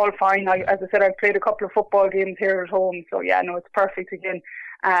it's all fine. As I said, I've played a couple of football games here at home, so it's perfect again.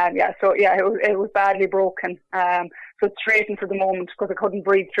 It was badly broken. So it's straightened for the moment because I couldn't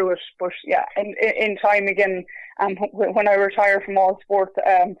breathe through it. But in time again, when I retire from all sports,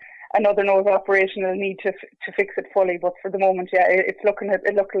 another nose operation will need to fix it fully. But for the moment, it's looking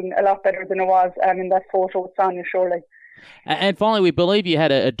a lot better than it was in that photo with Sonia, surely. And finally, we believe you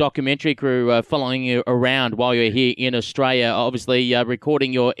had a documentary crew following you around while you were here in Australia, obviously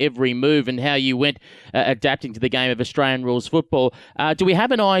recording your every move and how you went adapting to the game of Australian rules football. Do we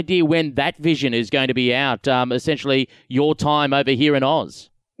have an idea when that vision is going to be out, essentially your time over here in Oz?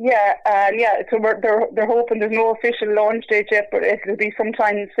 Yeah. So they're hoping there's no official launch date yet, but it'll be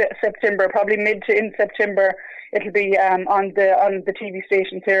sometime in September, probably mid to in September. It'll be on the TV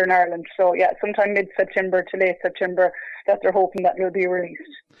stations here in Ireland. So sometime mid-September to late September that they're hoping that will be released.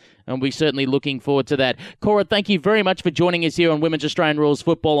 And we're certainly looking forward to that. Cora, thank you very much for joining us here on Women's Australian Rules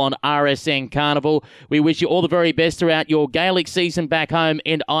Football on RSN Carnival. We wish you all the very best throughout your Gaelic season back home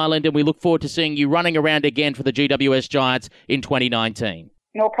in Ireland, and we look forward to seeing you running around again for the GWS Giants in 2019.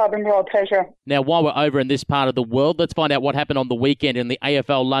 No problem, Rob. Pleasure. Now, while we're over in this part of the world, let's find out what happened on the weekend in the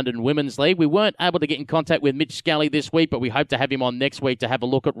AFL London Women's League. We weren't able to get in contact with Mitch Scully this week, but we hope to have him on next week to have a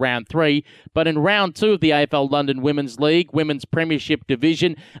look at round 3. But in round 2 of the AFL London Women's League, Women's Premiership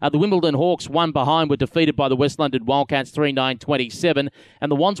Division, the Wimbledon Hawks, one behind, were defeated by the West London Wildcats 3-9-27,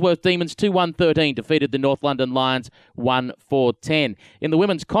 and the Wandsworth Demons 2-1-13 defeated the North London Lions 1-4-10. In the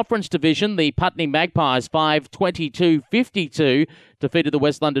Women's Conference Division, the Putney Magpies 5-22-52 defeated the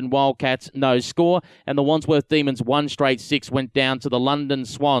West London Wildcats, no score, and the Wandsworth Demons 1 straight 6 went down to the London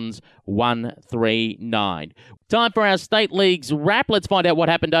Swans 1-3-9. Time for our State Leagues wrap. Let's find out what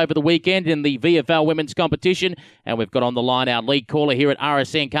happened over the weekend in the VFL women's competition, and we've got on the line our league caller here at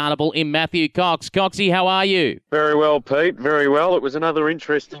RSN Carnival in Matthew Cox. Coxie, how are you? Very well, Pete, very well. It was another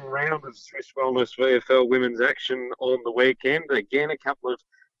interesting round of Swiss Wellness VFL women's action on the weekend. Again, a couple of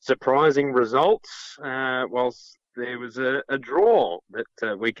surprising results, whilst there was a draw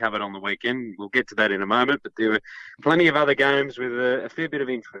that we covered on the weekend. We'll get to that in a moment, but there were plenty of other games with a fair bit of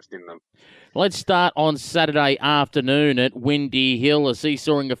interest in them. Let's start on Saturday afternoon at Windy Hill, a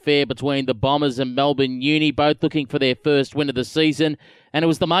seesawing affair between the Bombers and Melbourne Uni, both looking for their first win of the season. And it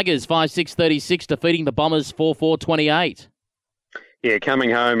was the Muggers, 5-6-36, defeating the Bombers 4-4-28. Yeah, coming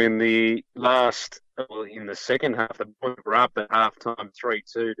home in the second half, the Bombers were up at halftime 3-2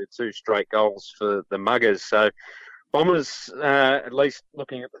 to 2 straight goals for the Muggers. So Bombers, at least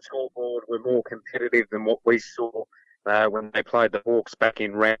looking at the scoreboard, were more competitive than what we saw when they played the Hawks back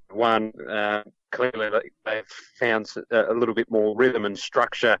in round 1. Clearly, they've found a little bit more rhythm and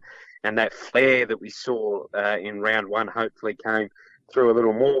structure, and that flair that we saw in round 1 hopefully came through a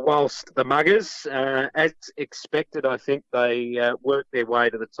little more, whilst the Muggers, as expected, I think they worked their way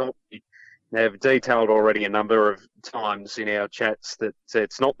to the top. They've detailed already a number of times in our chats that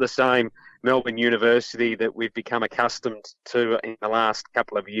it's not the same Melbourne University that we've become accustomed to in the last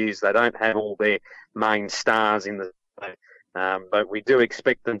couple of years. They don't have all their main stars in the But we do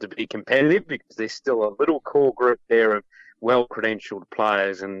expect them to be competitive because there's still a little core group there of well-credentialed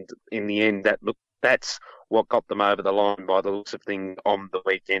players, and in the end, that's what got them over the line by the looks of things on the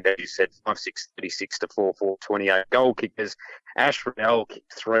weekend. As you said, 5-6, 36 to 4-4, 28 goal kickers. Ash Riddell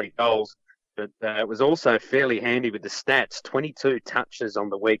kicked 3 goals, but it was also fairly handy with the stats. 22 touches on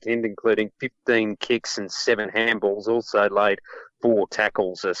the weekend, including 15 kicks and 7 handballs. Also laid 4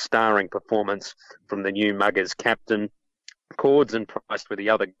 tackles, a starring performance from the new Muggers captain. Cords and Price were the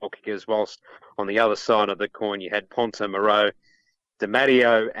other goal kickers, whilst on the other side of the coin you had Ponta, Moreau,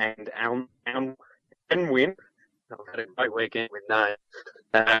 DiMatteo and Anwin. I've had a great weekend with name.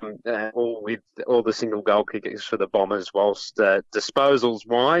 All the single goal kickers for the Bombers, whilst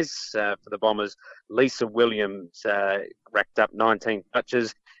disposals-wise for the Bombers, Lisa Williams racked up 19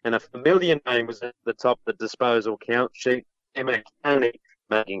 touches, and a familiar name was at the top of the disposal count sheet, Emma Carney,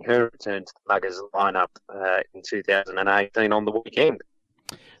 making her return to the Muggers lineup in 2018 on the weekend.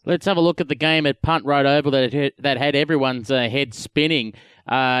 Let's have a look at the game at Punt Road Oval that had everyone's head spinning.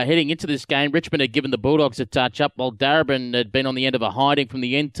 Heading into this game, Richmond had given the Bulldogs a touch-up while Darebin had been on the end of a hiding from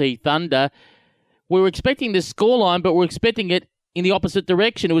the NT Thunder. We were expecting this scoreline, but we're expecting it in the opposite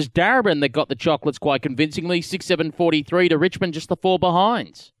direction. It was Darebin that got the chocolates quite convincingly, 6-7-43 to Richmond, just the 4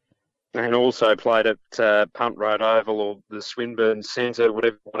 behinds. And also played at Punt Road Oval, or the Swinburne Centre,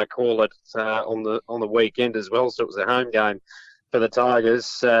 whatever you want to call it, on the weekend as well. So it was a home game for the Tigers.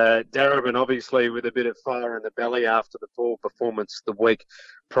 Darebin obviously with a bit of fire in the belly after the poor performance the week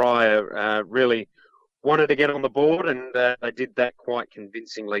prior, really wanted to get on the board, and they did that quite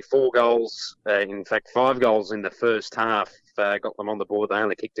convincingly. 4 goals, in fact 5 goals in the first half, got them on the board. They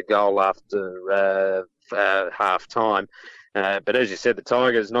only kicked a goal after half time. But as you said, the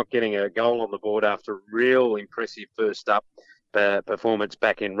Tigers not getting a goal on the board after a real impressive first up performance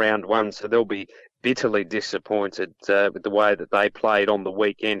back in round 1, so they'll be bitterly disappointed with the way that they played on the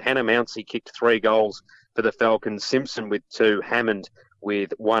weekend. Hannah Mounsey kicked 3 goals for the Falcons, Simpson with 2, Hammond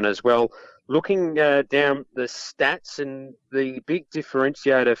with 1 as well. Looking down the stats, and the big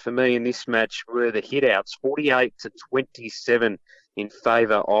differentiator for me in this match were the hitouts, 48 to 27 in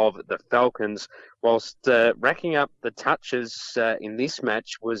favour of the Falcons, whilst racking up the touches in this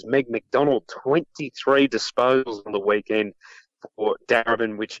match was Meg McDonald, 23 disposals on the weekend for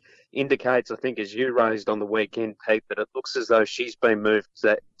Darebin, which indicates, I think, as you raised on the weekend, Pete, that it looks as though she's been moved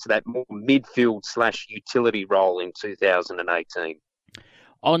to that more midfield/utility role in 2018.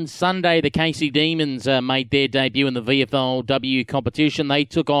 On Sunday, the Casey Demons made their debut in the VFLW competition. They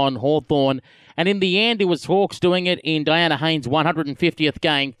took on Hawthorn, and in the end, it was Hawks doing it in Diana Haynes' 150th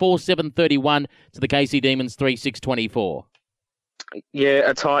game, 4-7-31 to the Casey Demons 3-6-24. Yeah,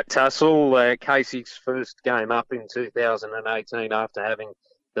 a tight tussle. Casey's first game up in 2018 after having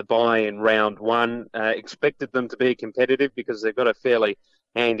the bye in round 1. Expected them to be competitive because they've got a fairly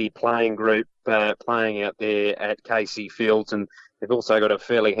handy playing group playing out there at Casey Fields, and they've also got a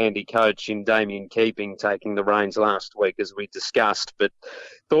fairly handy coach in Damien Keeping taking the reins last week, as we discussed. But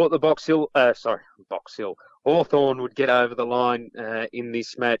thought the Hawthorn would get over the line in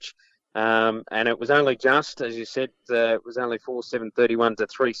this match. And it was only just, as you said, it was only 4-7-31 to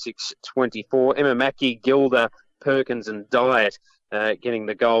 3-6-24. Emma Mackey, Gilder, Perkins and Diet getting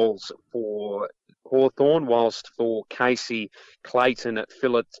the goals for Hawthorn, whilst for Casey, Clayton at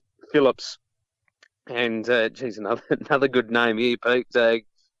Phillips, and another good name here, Pete,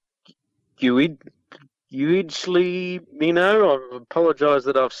 Hugely Mino. I apologise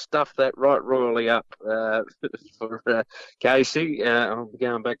that I've stuffed that right royally up for Casey. I'll be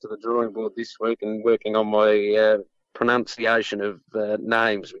going back to the drawing board this week and working on my pronunciation of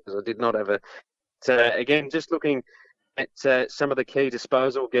names, because I did not have a... again, just looking at some of the key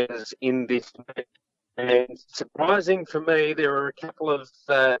disposal getters in this match, and surprising for me, there are a couple of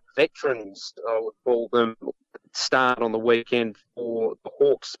veterans, I would call them, start on the weekend for the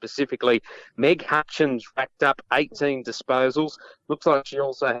Hawks specifically. Meg Hutchins racked up 18 disposals. Looks like she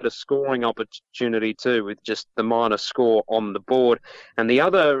also had a scoring opportunity too, with just the minor score on the board. And the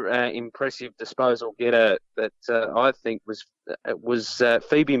other impressive disposal getter that I think was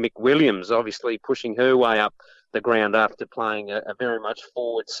Phoebe McWilliams, obviously pushing her way up the ground after playing a very much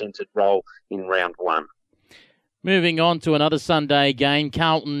forward-centred role in round 1. Moving on to another Sunday game,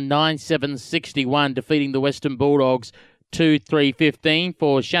 Carlton 9-7-61 defeating the Western Bulldogs 2-3-15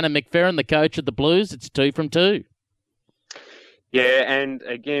 for Shannon McFerrin, the coach of the Blues. It's 2 from 2. Yeah, and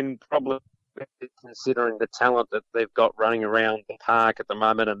again, probably considering the talent that they've got running around the park at the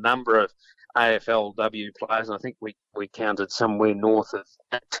moment, a number of AFLW players, and I think we counted somewhere north of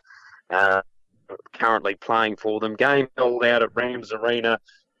that, currently playing for them. Game held out at Rams Arena.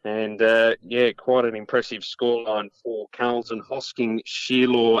 And, quite an impressive scoreline for Carlton. Hosking,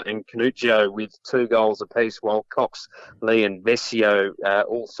 Shearlaw and Canuccio with 2 goals apiece, while Cox, Lee and Vesio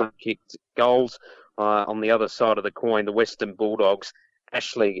also kicked goals. On the other side of the coin, the Western Bulldogs,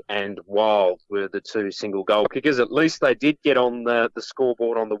 Ashley and Wild were the 2 single goal kickers. At least they did get on the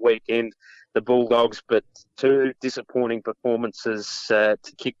scoreboard on the weekend, the Bulldogs, but 2 disappointing performances to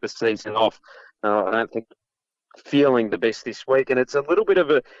kick the season off. I don't think feeling the best this week, and it's a little bit of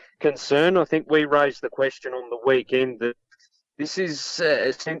a concern. I think we raised the question on the weekend that this is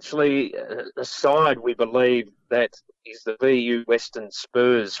essentially a side we believe that is the VU Western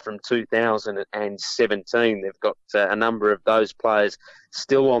Spurs from 2017. They've got a number of those players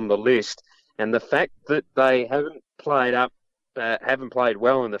still on the list, and the fact that they haven't played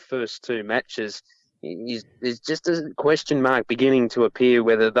well in the first 2 matches is just a question mark beginning to appear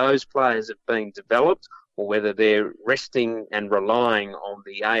whether those players have been developed or whether they're resting and relying on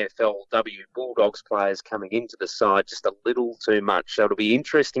the AFLW Bulldogs players coming into the side just a little too much. So it'll be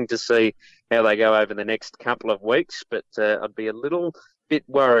interesting to see how they go over the next couple of weeks, but I'd be a little bit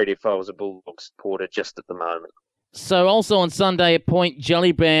worried if I was a Bulldogs supporter just at the moment. So also on Sunday at Point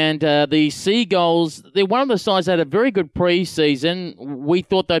Jellybrand, the Seagulls, they're one of the sides that had a very good pre-season. We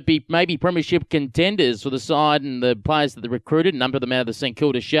thought they'd be maybe premiership contenders for the side and the players that they recruited, a number of them out of the St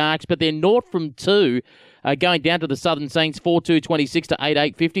Kilda Sharks, but they're naught from 2, going down to the Southern Saints 4-2-26 to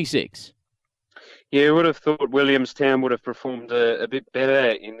 8-8-56. Yeah, I would have thought Williamstown would have performed a bit better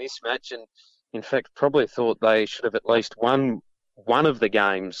in this match, and in fact probably thought they should have at least won one of the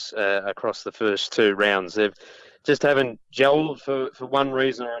games across the first 2 rounds. They've just haven't gelled for one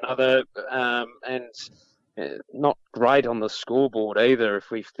reason or another, and not great on the scoreboard either.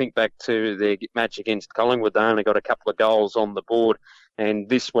 If we think back to their match against Collingwood, they only got a couple of goals on the board, and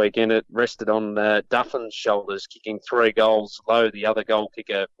this weekend it rested on Duffin's shoulders, kicking 3 goals, Lowe, the other goal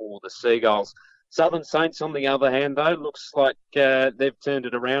kicker for the Seagulls. Southern Saints, on the other hand, though, looks like they've turned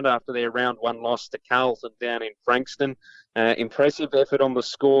it around after their round 1 loss to Carlton down in Frankston. Impressive effort on the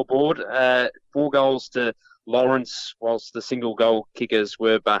scoreboard, 4 goals to Lawrence, whilst the single goal kickers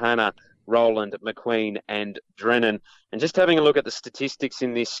were Bahana, Rowland, McQueen and Drennan. And just having a look at the statistics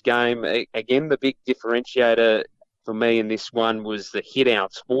in this game, again, the big differentiator for me in this one was the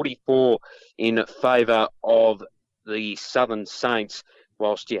hit-outs, 44 in favour of the Southern Saints,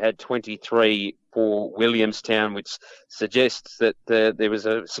 whilst you had 23 for Williamstown, which suggests that there was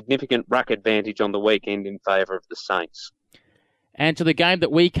a significant ruck advantage on the weekend in favour of the Saints. And to the game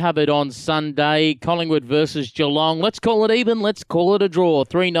that we covered on Sunday, Collingwood versus Geelong. Let's call it even. Let's call it a draw.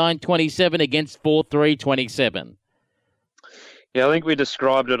 3-9-27 against 4-3-27. Yeah, I think we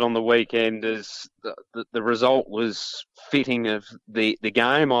described it on the weekend as the result was fitting of the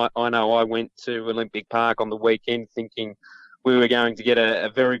game. I know I went to Olympic Park on the weekend thinking we were going to get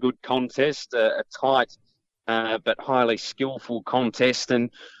a very good contest, a tight but highly skillful contest. And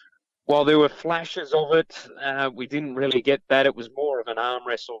while there were flashes of it, we didn't really get that. It was more of an arm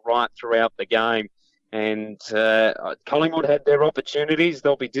wrestle right throughout the game. And Collingwood had their opportunities.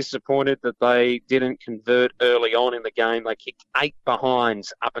 They'll be disappointed that they didn't convert early on in the game. They kicked 8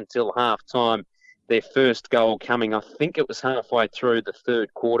 behinds up until half-time. Their first goal coming, I think it was halfway through the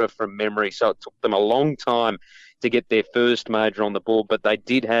third quarter from memory. So it took them a long time to get their first major on the board, but they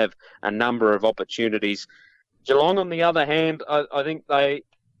did have a number of opportunities. Geelong, on the other hand, I think they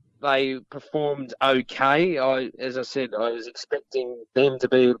performed okay. As I said, I was expecting them to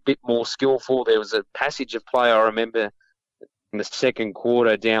be a bit more skillful. There was a passage of play I remember in the second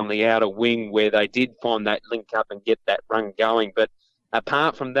quarter down the outer wing where they did find that link up and get that run going. But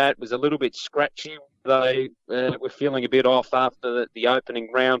apart from that, it was a little bit scratchy. They were feeling a bit off after the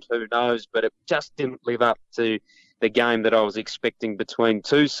opening round, who knows, but it just didn't live up to the game that I was expecting between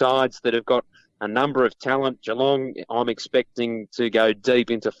two sides that have got a number of talent. Geelong, I'm expecting to go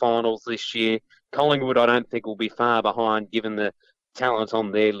deep into finals this year. Collingwood, I don't think will be far behind given the talent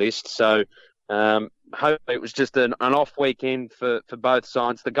on their list. So hopefully it was just an off weekend for both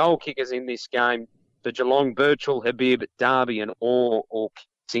sides. The goal kickers in this game, for Geelong, Birchall, Habib, Darby and all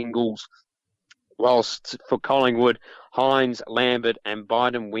singles. Whilst for Collingwood, Hines, Lambert and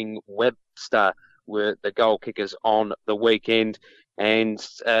Biden Wing Webster were the goal kickers on the weekend. And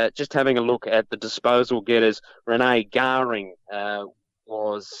just having a look at the disposal getters, Renee Garing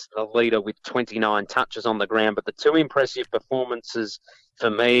was the leader with 29 touches on the ground. But the two impressive performances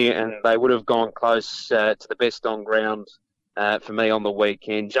for me, and they would have gone close to the best on ground for me on the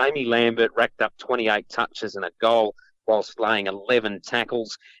weekend. Jamie Lambert racked up 28 touches and a goal whilst laying 11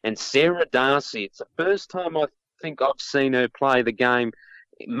 tackles. And Sarah Darcy, it's the first time I think I've seen her play the game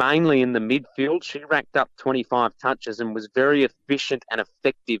mainly in the midfield. She racked up 25 touches and was very efficient and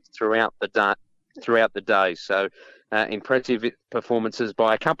effective throughout the day. So impressive performances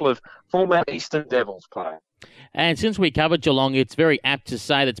by a couple of former Eastern Devils players. And since we covered Geelong, it's very apt to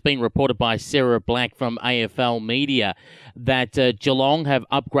say that's been reported by Sarah Black from AFL Media that Geelong have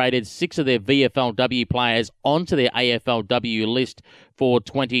upgraded 6 of their VFLW players onto their AFLW list for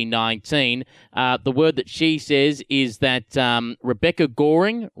 2019. The word that she says is that Rebecca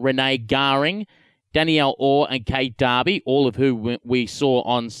Goring, Renee Garing, Danielle Orr and Kate Darby, all of who we saw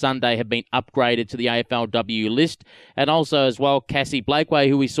on Sunday, have been upgraded to the AFLW list. And also as well, Cassie Blakeway,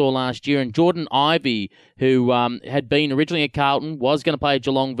 who we saw last year, and Jordan Ivey, who had been originally at Carlton, was going to play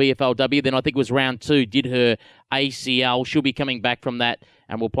Geelong VFLW. Then I think it was round 2, did her ACL. She'll be coming back from that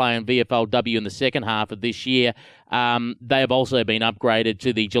and will play in VFLW in the second half of this year. They have also been upgraded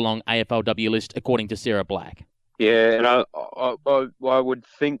to the Geelong AFLW list, according to Sarah Black. Yeah, and I would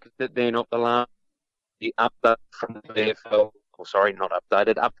think that they're not the last. The update from the VFL,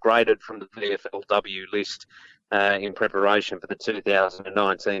 upgraded from the VFLW list in preparation for the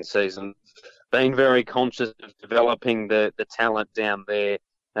 2019 season. Being very conscious of developing the talent down there,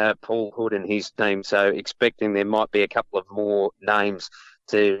 Paul Hood and his team, so expecting there might be a couple of more names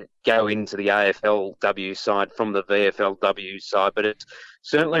to go into the AFLW side from the VFLW side, but it's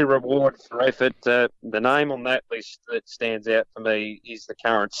certainly reward for effort. The name on that list that stands out for me is the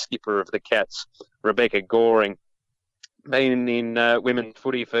current skipper of the Cats, Rebecca Goring. Been in women's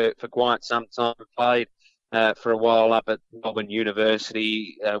footy for quite some time, played for a while up at Melbourne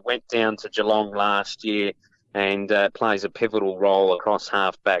University, went down to Geelong last year and plays a pivotal role across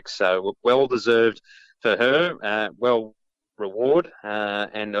half-back. So well-deserved for her, well reward,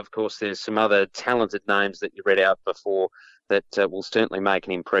 and of course there's some other talented names that you read out before that will certainly make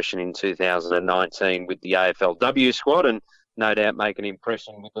an impression in 2019 with the AFLW squad, and no doubt make an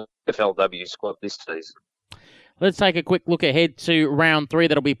impression with the AFLW squad this season. Let's take a quick look ahead to round 3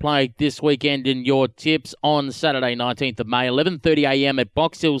 that'll be played this weekend in your tips on Saturday 19th of May, 11:30am at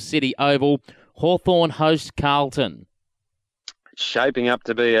Box Hill City Oval. Hawthorn host Carlton. Shaping up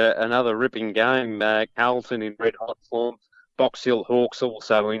to be another ripping game. Carlton in red-hot form. Box Hill Hawks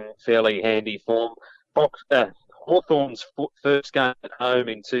also in fairly handy form. Hawthorn's first game at home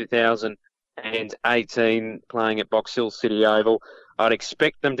in 2018, playing at Box Hill City Oval. I'd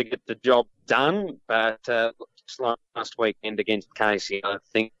expect them to get the job done, but just like last weekend against Casey, I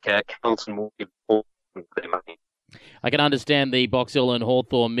think Carlton will give Hawthorn their money. I can understand the Box Hill and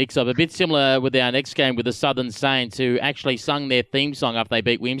Hawthorn mix-up. A bit similar with our next game with the Southern Saints, who actually sung their theme song after they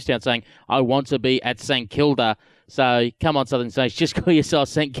beat Williamstown, saying, "I want to be at St Kilda." So come on, Southern Saints, just call yourself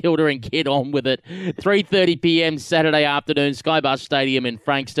St Kilda and get on with it. 3:30pm Saturday afternoon, Skybus Stadium in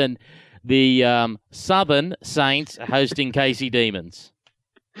Frankston. The Southern Saints hosting Casey Demons.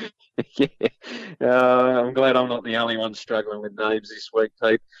 Yeah, I'm glad I'm not the only one struggling with names this week,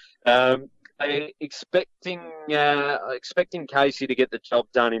 Pete. Expecting Casey to get the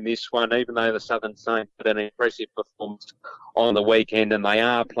job done in this one, even though the Southern Saints had an impressive performance on the weekend and they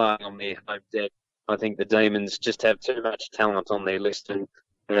are playing on their home deck. I think the Demons just have too much talent on their list, and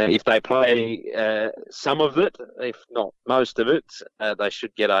if they play some of it, if not most of it, they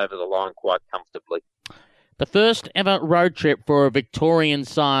should get over the line quite comfortably. The first ever road trip for a Victorian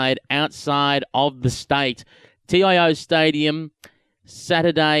side outside of the state. TIO Stadium,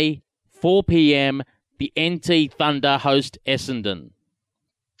 Saturday, 4pm, the NT Thunder host Essendon.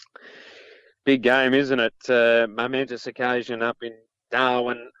 Big game, isn't it? Momentous occasion up in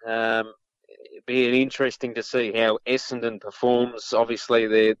Darwin. Be interesting to see how Essendon performs.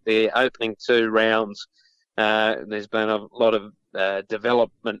 Obviously, their opening 2 rounds, there's been a lot of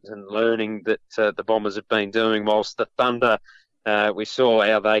development and learning that the Bombers have been doing, whilst the Thunder, we saw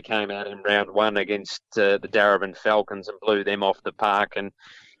how they came out in round 1 against the Darebin Falcons and blew them off the park. And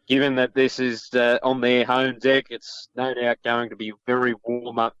given that this is on their home deck, it's no doubt going to be very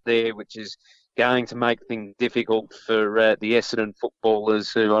warm up there, which is going to make things difficult for the Essendon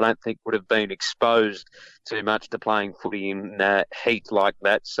footballers, who I don't think would have been exposed too much to playing footy in heat like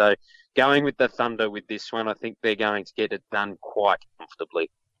that. So going with the Thunder with this one, I think they're going to get it done quite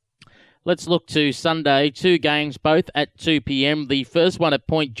comfortably. Let's look to Sunday. 2 games, both at 2pm. The first one at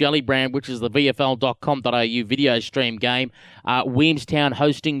Point Gellibrand, which is the VFL.com.au video stream game. Williamstown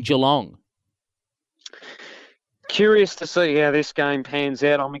hosting Geelong. Curious to see how this game pans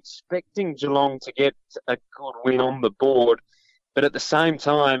out. I'm expecting Geelong to get a good win on the board, but at the same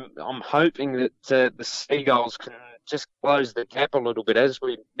time, I'm hoping that the Seagulls can just close the gap a little bit. As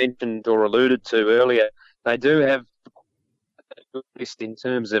we mentioned or alluded to earlier, they do have good list in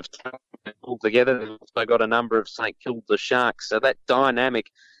terms of talent altogether. They've also got a number of St Kilda Sharks, so that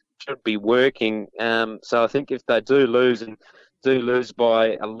dynamic should be working. So I think if they do lose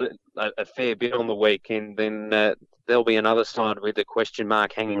by a fair bit on the weekend, then there'll be another side with a question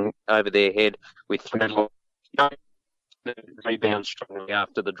mark hanging over their head with rebound strongly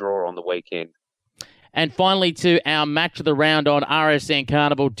after the draw on the weekend. And finally, to our match of the round on RSN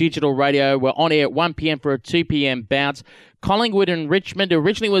Carnival Digital Radio. We're on air at 1 p.m. for a 2 p.m. bounce. Collingwood and Richmond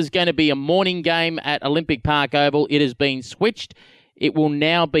originally was going to be a morning game at Olympic Park Oval. It has been switched. It will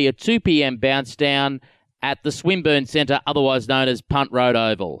now be a 2 p.m. bounce down at the Swinburne Centre, otherwise known as Punt Road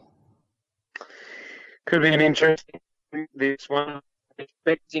Oval. Could be an interesting this one.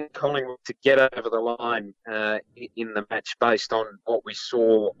 Expecting Collingwood to get over the line in the match based on what we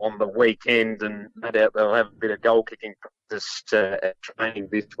saw on the weekend, and no doubt they'll have a bit of goal kicking practice at training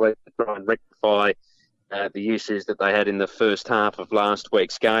this week to try and rectify the issues that they had in the first half of last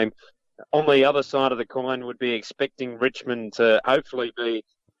week's game. On the other side of the coin, would be expecting Richmond to hopefully be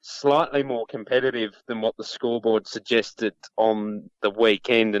slightly more competitive than what the scoreboard suggested on the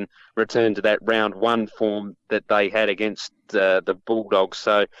weekend and return to that round one form that they had against the Bulldogs.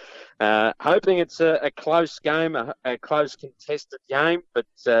 So hoping it's a close game, a close contested game, but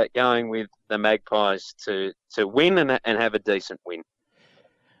going with the Magpies to win and have a decent win.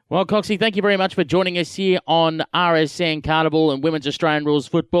 Well, Coxie, thank you very much for joining us here on RSN Carnival and Women's Australian Rules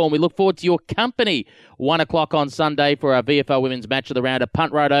Football. And we look forward to your company 1 o'clock on Sunday for our VFL Women's Match of the Round at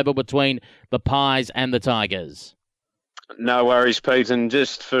Punt Road Oval between the Pies and the Tigers. No worries, Pete. And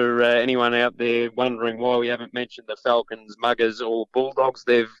just for anyone out there wondering why we haven't mentioned the Falcons, Muggers or Bulldogs,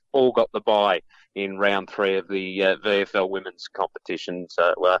 they've all got the bye in round 3 of the VFL Women's competition.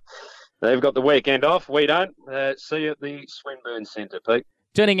 So they've got the weekend off. We don't. See you at the Swinburne Centre, Pete.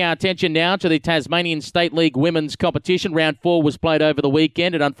 Turning our attention now to the Tasmanian State League Women's competition. Round 4 was played over the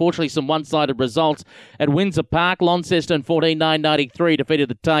weekend, and unfortunately some one-sided results at Windsor Park. Launceston 14-9-93 defeated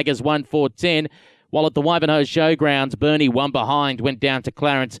the Tigers 1-4-10. While at the Wivenhoe Showgrounds, Burnie one behind went down to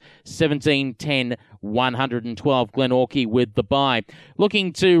Clarence 17-10, 112. Glenorchy with the bye.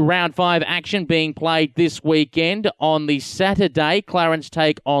 Looking to round 5 action being played this weekend. On the Saturday, Clarence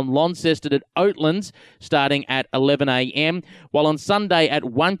take on Launceston at Oatlands starting at 11 a.m. While on Sunday at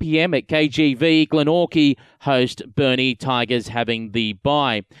 1 p.m. at KGV, Glenorchy host Burnie, Tigers having the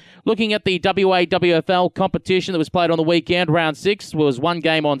bye. Looking at the WAWFL competition that was played on the weekend, round 6 was one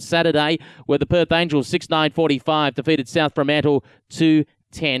game on Saturday where the Perth Angels 6-9-45 defeated South Fremantle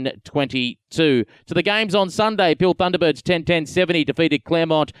 2-10-22. To the games on Sunday, Peel Thunderbirds 10-10-70 defeated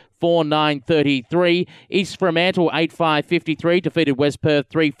Claremont 4-9-33. East Fremantle 8-5-53 defeated West Perth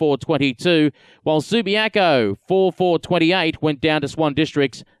 3-4-22. While Subiaco 4-4-28 went down to Swan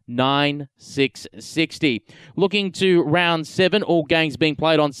Districts 9-6-60. Looking to round 7, all games being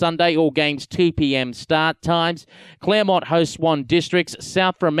played on Sunday, all games 2 p.m. start times. Claremont hosts Swan Districts,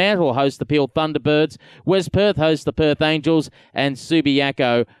 South Fremantle hosts the Peel Thunderbirds, West Perth hosts the Perth Angels, and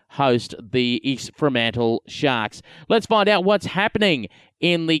Subiaco host the East Fremantle Sharks. Let's find out what's happening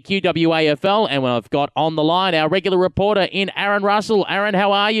in the QWAFL, and I've got on the line our regular reporter in Aaron Russell. Aaron,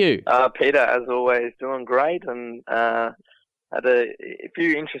 how are you? Peter, as always, doing great, and had a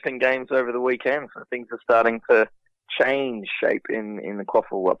few interesting games over the weekend, so things are starting to change shape in the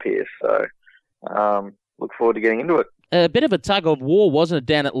Quaffle up here, so look forward to getting into it. A bit of a tug of war, wasn't it,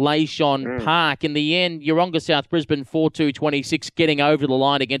 down at Leishon Park? In the end, Yeronga South Brisbane 4-2-26 getting over the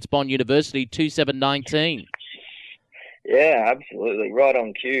line against Bond University 2-7-19. Yeah, absolutely. Right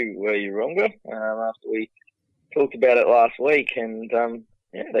on cue were Yeronga after we talked about it last week. And,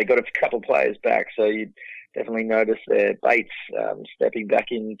 they got a couple of players back, so you definitely notice their Bates stepping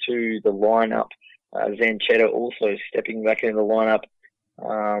back into the lineup. Zanchetta also stepping back into the lineup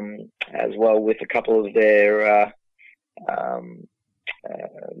as well with a couple of their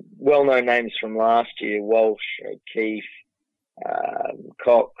well-known names from last year, Walsh, Keefe,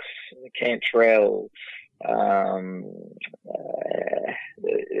 Cox, Cantrell,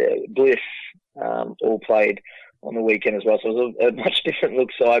 Bliss, all played on the weekend as well. So it was a much different look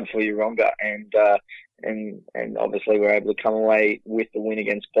side for Yeronga, and obviously we're able to come away with the win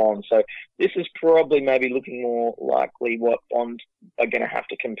against Bond. So this is probably maybe looking more likely what Bond are going to have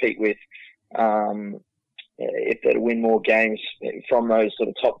to compete with if they're to win more games from those sort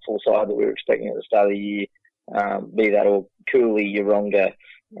of top 4 sides that we were expecting at the start of the year, be that or Cooley, Yeronga,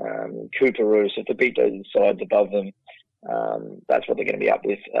 Cooperoo. So to beat those sides above them, that's what they're going to be up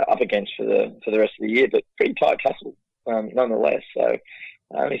against for the rest of the year. But pretty tight tussle nonetheless. So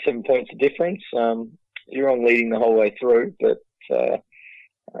only 7 points of difference. Yeronga leading the whole way through, but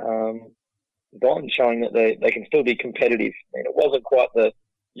Bond, showing that they can still be competitive. I mean, it wasn't quite the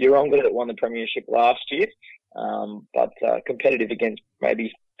Yeronga that won the premiership last year, but competitive against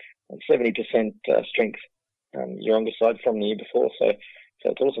maybe 70% strength Yeronga side from the year before. So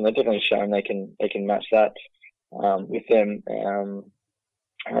it's awesome. They've definitely shown they can match that with them 100%.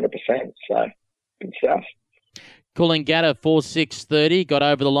 So good stuff. Coolangatta 4-6-30 got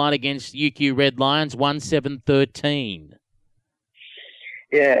over the line against UQ Red Lions 1-7-13.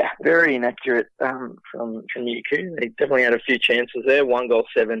 Yeah, very inaccurate from UQ. They definitely had a few chances there. 1 goal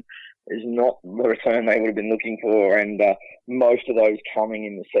 7 is not the return they would have been looking for, and most of those coming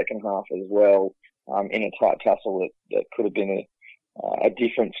in the second half as well, in a tight tussle that could have been a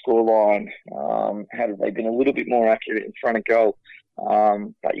different scoreline had they been a little bit more accurate in front of goal.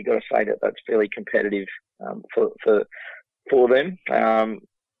 But you've got to say that that's fairly competitive for them.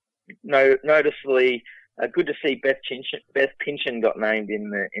 Noticeably, good to see Beth Pinchin got named in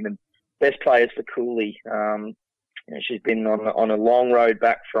the best players for Cooley. She's been on a long road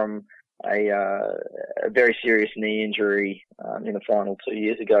back from a very serious knee injury in the final 2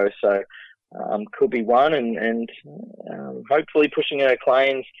 years ago. So could be one, and hopefully pushing her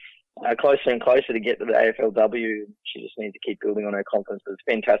claims closer and closer to get to the AFLW. She just needs to keep building on her confidence. But it's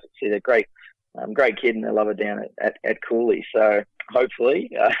fantastic to see that great kid, and they love her down at Cooley. So hopefully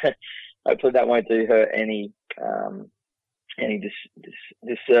that won't do her any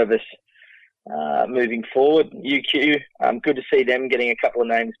disservice moving forward. UQ, good to see them getting a couple of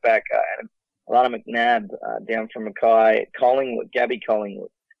names back. Alana McNabb down from Mackay, Gabby Collingwood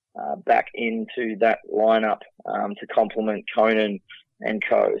back into that lineup to complement Conan and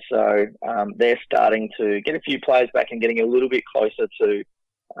co. So they're starting to get a few players back and getting a little bit closer to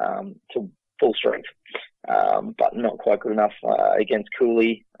full strength, but not quite good enough against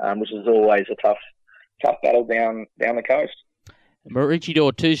Cooley, which is always a tough battle down the coast.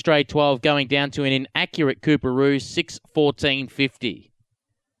 Maroochydore 2 straight 12 going down to an inaccurate Coorparoo 6-14-50.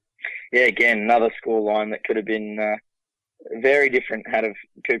 Yeah, again, another score line that could have been very different had of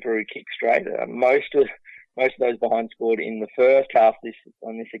Coorparoo kicked straight. Most of those behind scored in the first half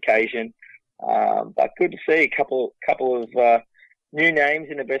on this occasion, but good to see a couple of new names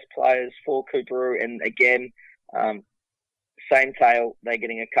in the best players for Coorparoo, and again, same tale. They're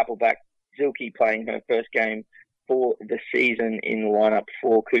getting a couple back. Zilke playing her first game for the season in the lineup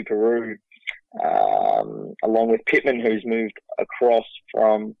for Coorparoo, along with Pittman, who's moved across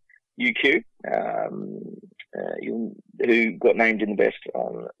from UQ, who got named in the best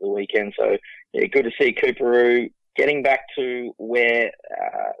on the weekend. So, yeah, good to see Coorparoo getting back to where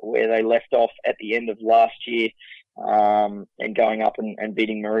they left off at the end of last year, and going up and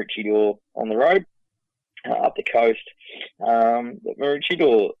beating Maroochydore on the road up the coast. But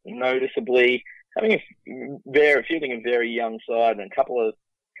Maroochydore noticeably having fielding a very young side, and a couple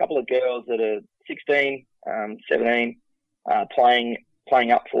of girls that are 16, 17,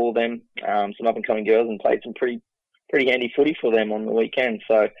 playing up for them, some up and coming girls, and played some pretty handy footy for them on the weekend.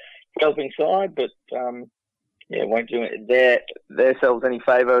 So developing side, but won't do themselves any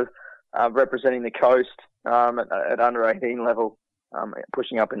favours representing the coast at under 18 level,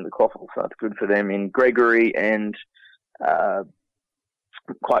 pushing up into the Quaffle. So it's good for them in Gregory and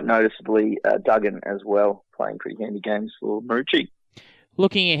quite noticeably Duggan as well, playing pretty handy games for Maroochy.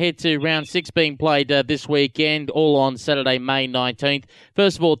 Looking ahead to round 6 being played this weekend, all on Saturday, May 19th.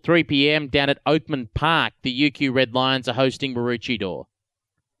 First of all, 3 p.m. down at Oakman Park, the UQ Red Lions are hosting Maroochydore.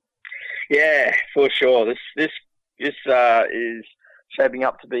 Yeah, for sure. This is shaping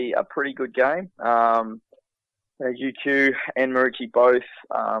up to be a pretty good game. UQ and Maroochy both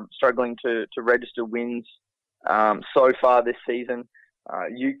struggling to register wins so far this season.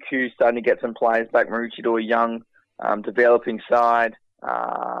 UQ starting to get some players back. Maroochydore young, developing side.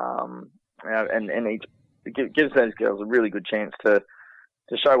 And it gives those girls a really good chance to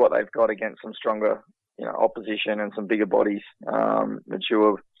show what they've got against some stronger, opposition and some bigger bodies,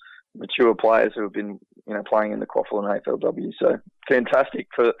 mature players who have been, playing in the Quaffle and AFLW. So fantastic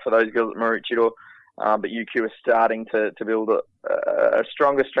for those girls at Maroochydore. But UQ is starting to build a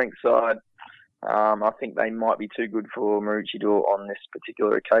stronger strength side. I think they might be too good for Maroochydore on this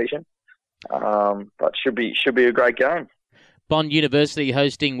particular occasion. But should be a great game. Bond University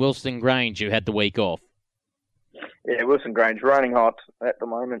hosting Wilson Grange, who had the week off. Yeah, Wilson Grange running hot at the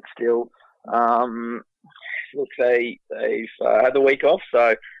moment still. Look, they've had the week off,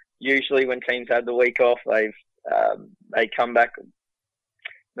 so usually when teams have the week off, they come back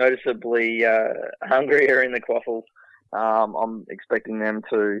noticeably hungrier in the Quaffles. I'm expecting them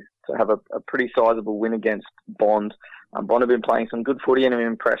to have a pretty sizable win against Bond. Bond have been playing some good footy and have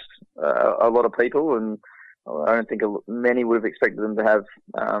impressed a lot of people, and I don't think many would have expected them to have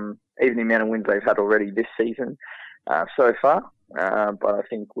even the amount of wins they've had already this season so far. But I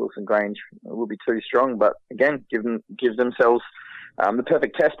think Wilson Grange will be too strong. But again, give themselves the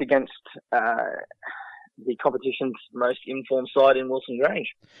perfect test against the competition's most informed side in Wilson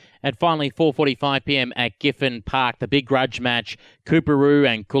Grange. And finally, 4:45 p.m. at Giffen Park, the big grudge match, Coorparoo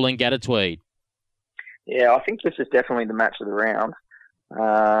and Coolangatta Tweed. Yeah, I think this is definitely the match of the round.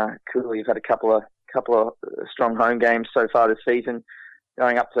 Cooley have had a couple of strong home games so far this season.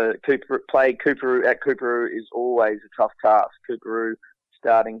 Going up to play Coorparoo at Coorparoo is always a tough task. Coorparoo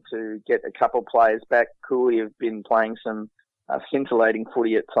starting to get a couple of players back. Cooley have been playing some scintillating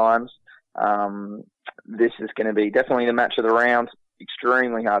footy at times. This is going to be definitely the match of the round.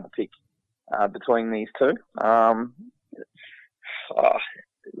 Extremely hard to pick between these two. It's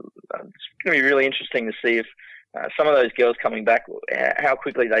going to be really interesting to see if some of those girls coming back, how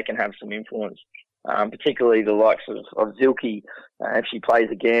quickly they can have some influence. Particularly the likes of Zilke, if she plays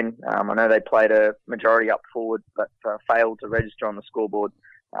again. I know they played a majority up forward, but failed to register on the scoreboard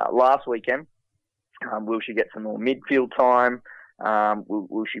last weekend. Will she get some more midfield time?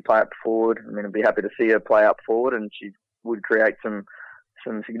 Will she play up forward? I mean, I'd be happy to see her play up forward, and she would create some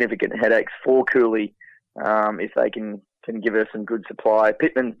significant headaches for Cooley if they can give her some good supply.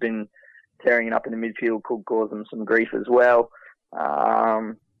 Pittman's been tearing it up in the midfield, could cause them some grief as well.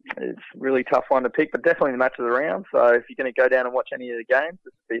 It's a really tough one to pick, but definitely the match of the round. So if you're going to go down and watch any of the games,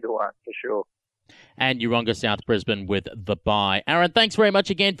 this would be the one for sure. And Yeronga South Brisbane with the bye. Aaron, thanks very much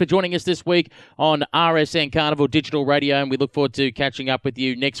again for joining us this week on RSN Carnival Digital Radio, and we look forward to catching up with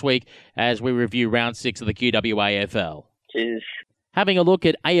you next week as we review Round 6 of the QWAFL. Cheers. Having a look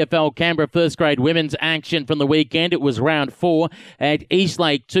at AFL Canberra first grade women's action from the weekend, it was round 4 at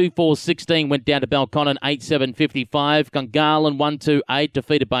Eastlake 2-4-16 went down to Belconnen 8-7-55. Gungahlin 1-2-8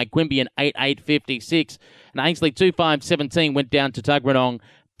 defeated by Queanbeyan 8-8-56. And Ainslie 2-5-17 went down to Tuggeranong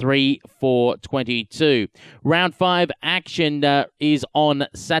 3-4-22. Round 5 action is on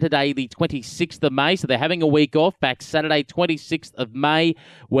Saturday the 26th of May, so they're having a week off. Back Saturday 26th of May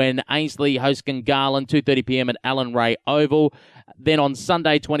when Ainslie host Gungahlin 2:30 p.m. at Allan Ray Oval. Then on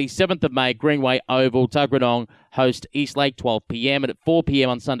Sunday 27th of May, Greenway Oval, Tuggeranong host Eastlake 12 p.m. and at 4 p.m.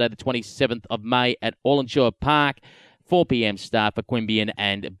 on Sunday the 27th of May at Allenshaw Park. 4 p.m. start for Queanbeyan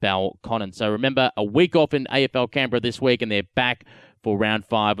and Belconnen. So remember, a week off in AFL Canberra this week, and they're back for round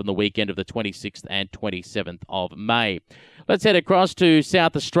 5 on the weekend of the 26th and 27th of May. Let's head across to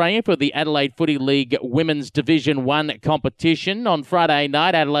South Australia for the Adelaide Footy League Women's Division 1 competition. On Friday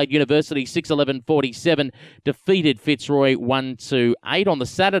night, Adelaide University 6-11-47 defeated Fitzroy 1-8. On the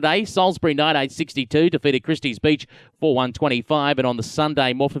Saturday, Salisbury 9-8-62 defeated Christie's Beach 4-1-25. And on the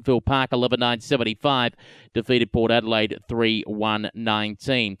Sunday, Morphettville Park 11-9-75 defeated Port Adelaide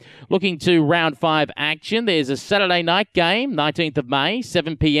 3-1-19. Looking to round 5 action, there's a Saturday night game, 19th of May,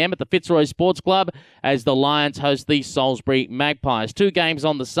 7 p.m. at the Fitzroy Sports Club as the Lions host the Salisbury Magpies. 2 games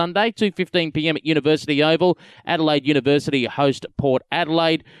on the Sunday, 2:15 p.m. at University Oval. Adelaide University host Port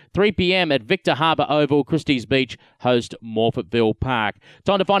Adelaide. 3 p.m. at Victor Harbour Oval. Christie's Beach host Morphettville Park.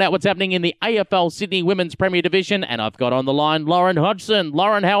 Time to find out what's happening in the AFL Sydney Women's Premier Division, and I've got on the line Lauren Hodgson.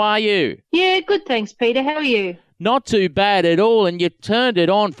 Lauren, how are you? Yeah, good, thanks, Peter. How are you? Not too bad at all, and you turned it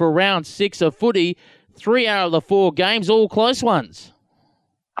on for round 6 of footy. 3 out of the 4 games, all close ones.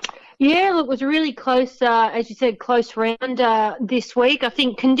 Yeah, look, it was a really close, as you said, close round this week. I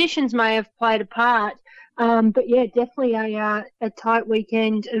think conditions may have played a part, but yeah, definitely a tight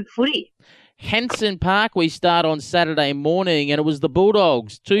weekend of footy. Henson Park, we start on Saturday morning, and it was the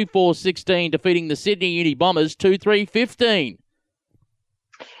Bulldogs 2-4-16 defeating the Sydney Uni Bombers 2-3-15.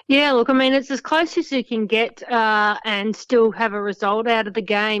 Yeah, look, I mean, it's as close as you can get and still have a result out of the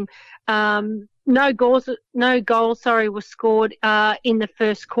game. No goals were scored in the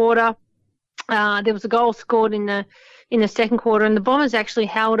first quarter. There was a goal scored in the second quarter, and the Bombers actually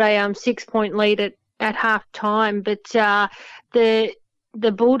held a 6-point lead at half time. But the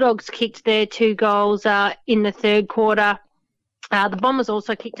Bulldogs kicked their 2 goals in the third quarter. The Bombers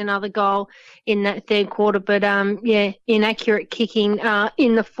also kicked another goal in that third quarter, but inaccurate kicking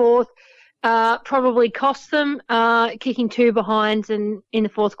in the fourth. Probably cost them, kicking 2 behinds and in the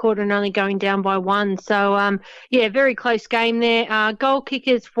fourth quarter and only going down by 1. So, very close game there. Goal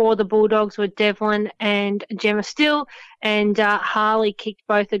kickers for the Bulldogs were Devlin and Gemma Still, and Harley kicked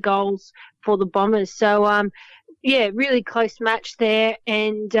both the goals for the Bombers. So, really close match there,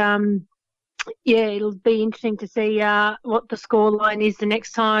 and it'll be interesting to see what the scoreline is the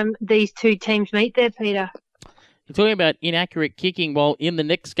next time these 2 teams meet there, Peter. You're talking about inaccurate kicking. Well, in the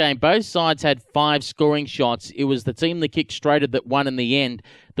next game, both sides had 5 scoring shots. It was the team that kicked straighter that won in the end.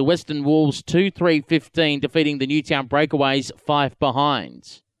 The Western Wolves 2-3-15, defeating the Newtown Breakaways 5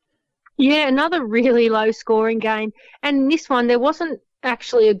 behinds. Yeah, another really low-scoring game. And in this one, there wasn't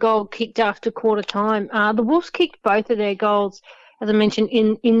actually a goal kicked after quarter time. The Wolves kicked both of their goals, as I mentioned,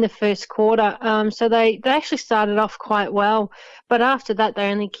 in the first quarter. So they actually started off quite well. But after that, they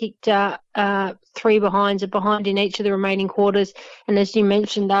only kicked 3 behinds, a behind in each of the remaining quarters. And as you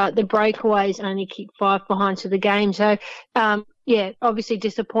mentioned, the breakaways only kicked 5 behinds for the game. So, obviously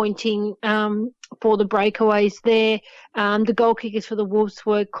disappointing for the breakaways there. The goal kickers for the Wolves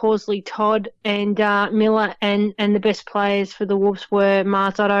were Causley Todd and Miller, and the best players for the Wolves were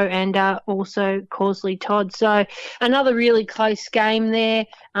Marzotto and also Causley Todd. So another really close game there.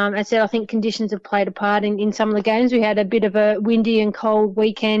 As I said, I think conditions have played a part in some of the games. We had a bit of a windy and cold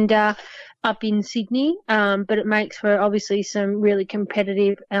weekend up in Sydney, but it makes for obviously some really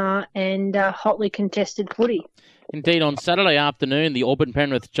competitive and hotly contested footy. Indeed, on Saturday afternoon, the Auburn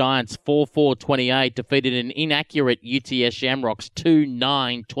Penrith Giants 4-4-28 defeated an inaccurate UTS Shamrocks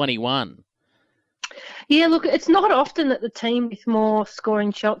 2-9-21. Yeah, look, it's not often that the team with more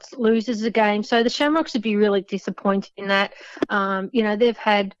scoring shots loses a game, so the Shamrocks would be really disappointed in that. They've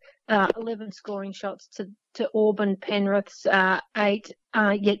had 11 scoring shots to Auburn Penrith's 8,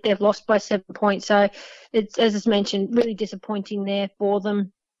 yet they've lost by 7 points. So it's, as I mentioned, really disappointing there for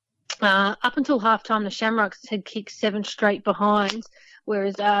them. Up until halftime, the Shamrocks had kicked 7 straight behinds,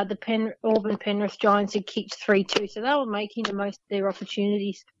 whereas the Auburn Penrith Giants had kicked 3-2. So they were making the most of their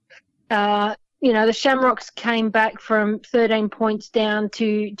opportunities. The Shamrocks came back from 13 points down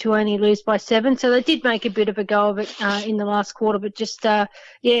to only lose by 7. So they did make a bit of a go of it in the last quarter, but just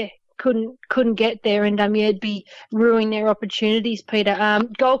couldn't get there, and it'd be ruining their opportunities, Peter.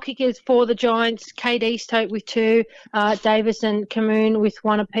 Goal kickers for the Giants: Kate Easthope with 2, Davis and Camoon with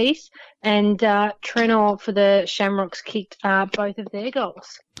 1 apiece, and Trenor for the Shamrocks kicked both of their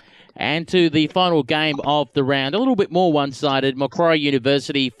goals. And to the final game of the round, a little bit more one-sided, Macquarie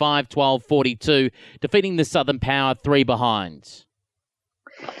University 5-12-42, defeating the Southern Power 3 behinds.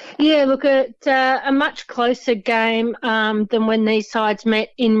 Yeah, look, at a much closer game than when these sides met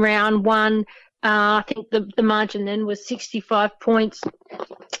in round 1. I think the margin then was 65 points.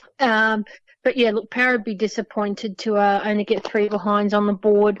 But yeah, look, Power would be disappointed to only get 3 behinds on the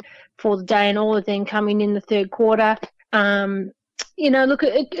board for the day, and all of them coming in the third quarter. Look,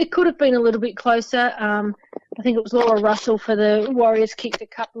 it could have been a little bit closer. I think it was Laura Russell for the Warriors kicked a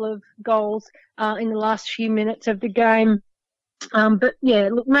couple of goals in the last few minutes of the game. But yeah,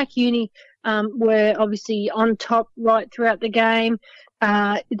 look, Mac Uni were obviously on top right throughout the game.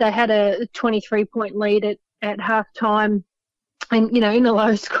 They had a 23-point lead at halftime, and in a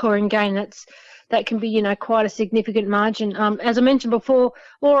low-scoring game, that can be quite a significant margin. As I mentioned before,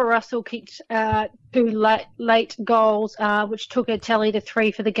 Laura Russell kicked 2 late goals, which took her tally to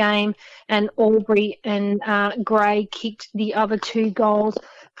 3 for the game, and Albury and Gray kicked the other 2 goals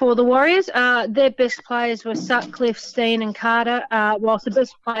for the Warriors. Their best players were Sutcliffe, Steen and Carter, whilst the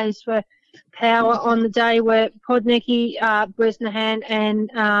best players for Power on the day were Podnecki, Bresnahan and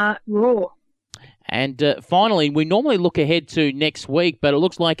Raw. And finally, we normally look ahead to next week, but it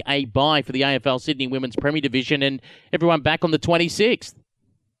looks like a bye for the AFL Sydney Women's Premier Division, and everyone back on the 26th.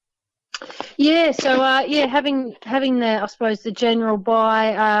 Yeah, so having the general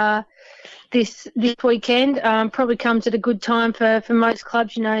bye this weekend probably comes at a good time for most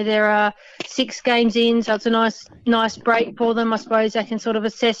clubs. There are 6 games in, so it's a nice break for them. I suppose they can sort of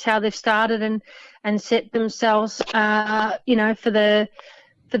assess how they've started and set themselves for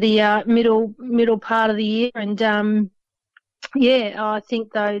the middle part of the year, and I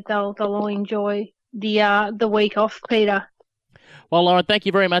think they'll all enjoy the week off, Peter. Well, Lauren, thank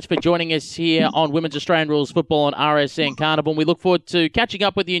you very much for joining us here on Women's Australian Rules Football on RSN Carnival. And we look forward to catching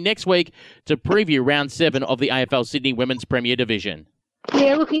up with you next week to preview round 7 of the AFL Sydney Women's Premier Division.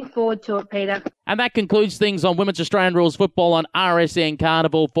 Yeah, looking forward to it, Peter. And that concludes things on Women's Australian Rules Football on RSN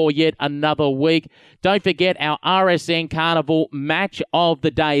Carnival for yet another week. Don't forget our RSN Carnival match of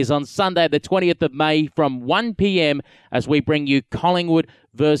the day is on Sunday, the 20th of May from 1 p.m. as we bring you Collingwood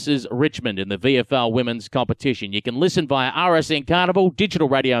versus Richmond in the VFL Women's Competition. You can listen via RSN Carnival, Digital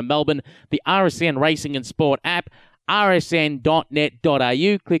Radio Melbourne, the RSN Racing and Sport app,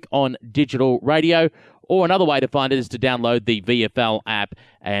 rsn.net.au. Click on Digital Radio. Or another way to find it is to download the VFL app,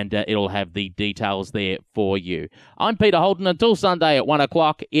 and it'll have the details there for you. I'm Peter Holden. Until Sunday at 1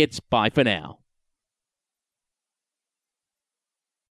 o'clock, it's bye for now.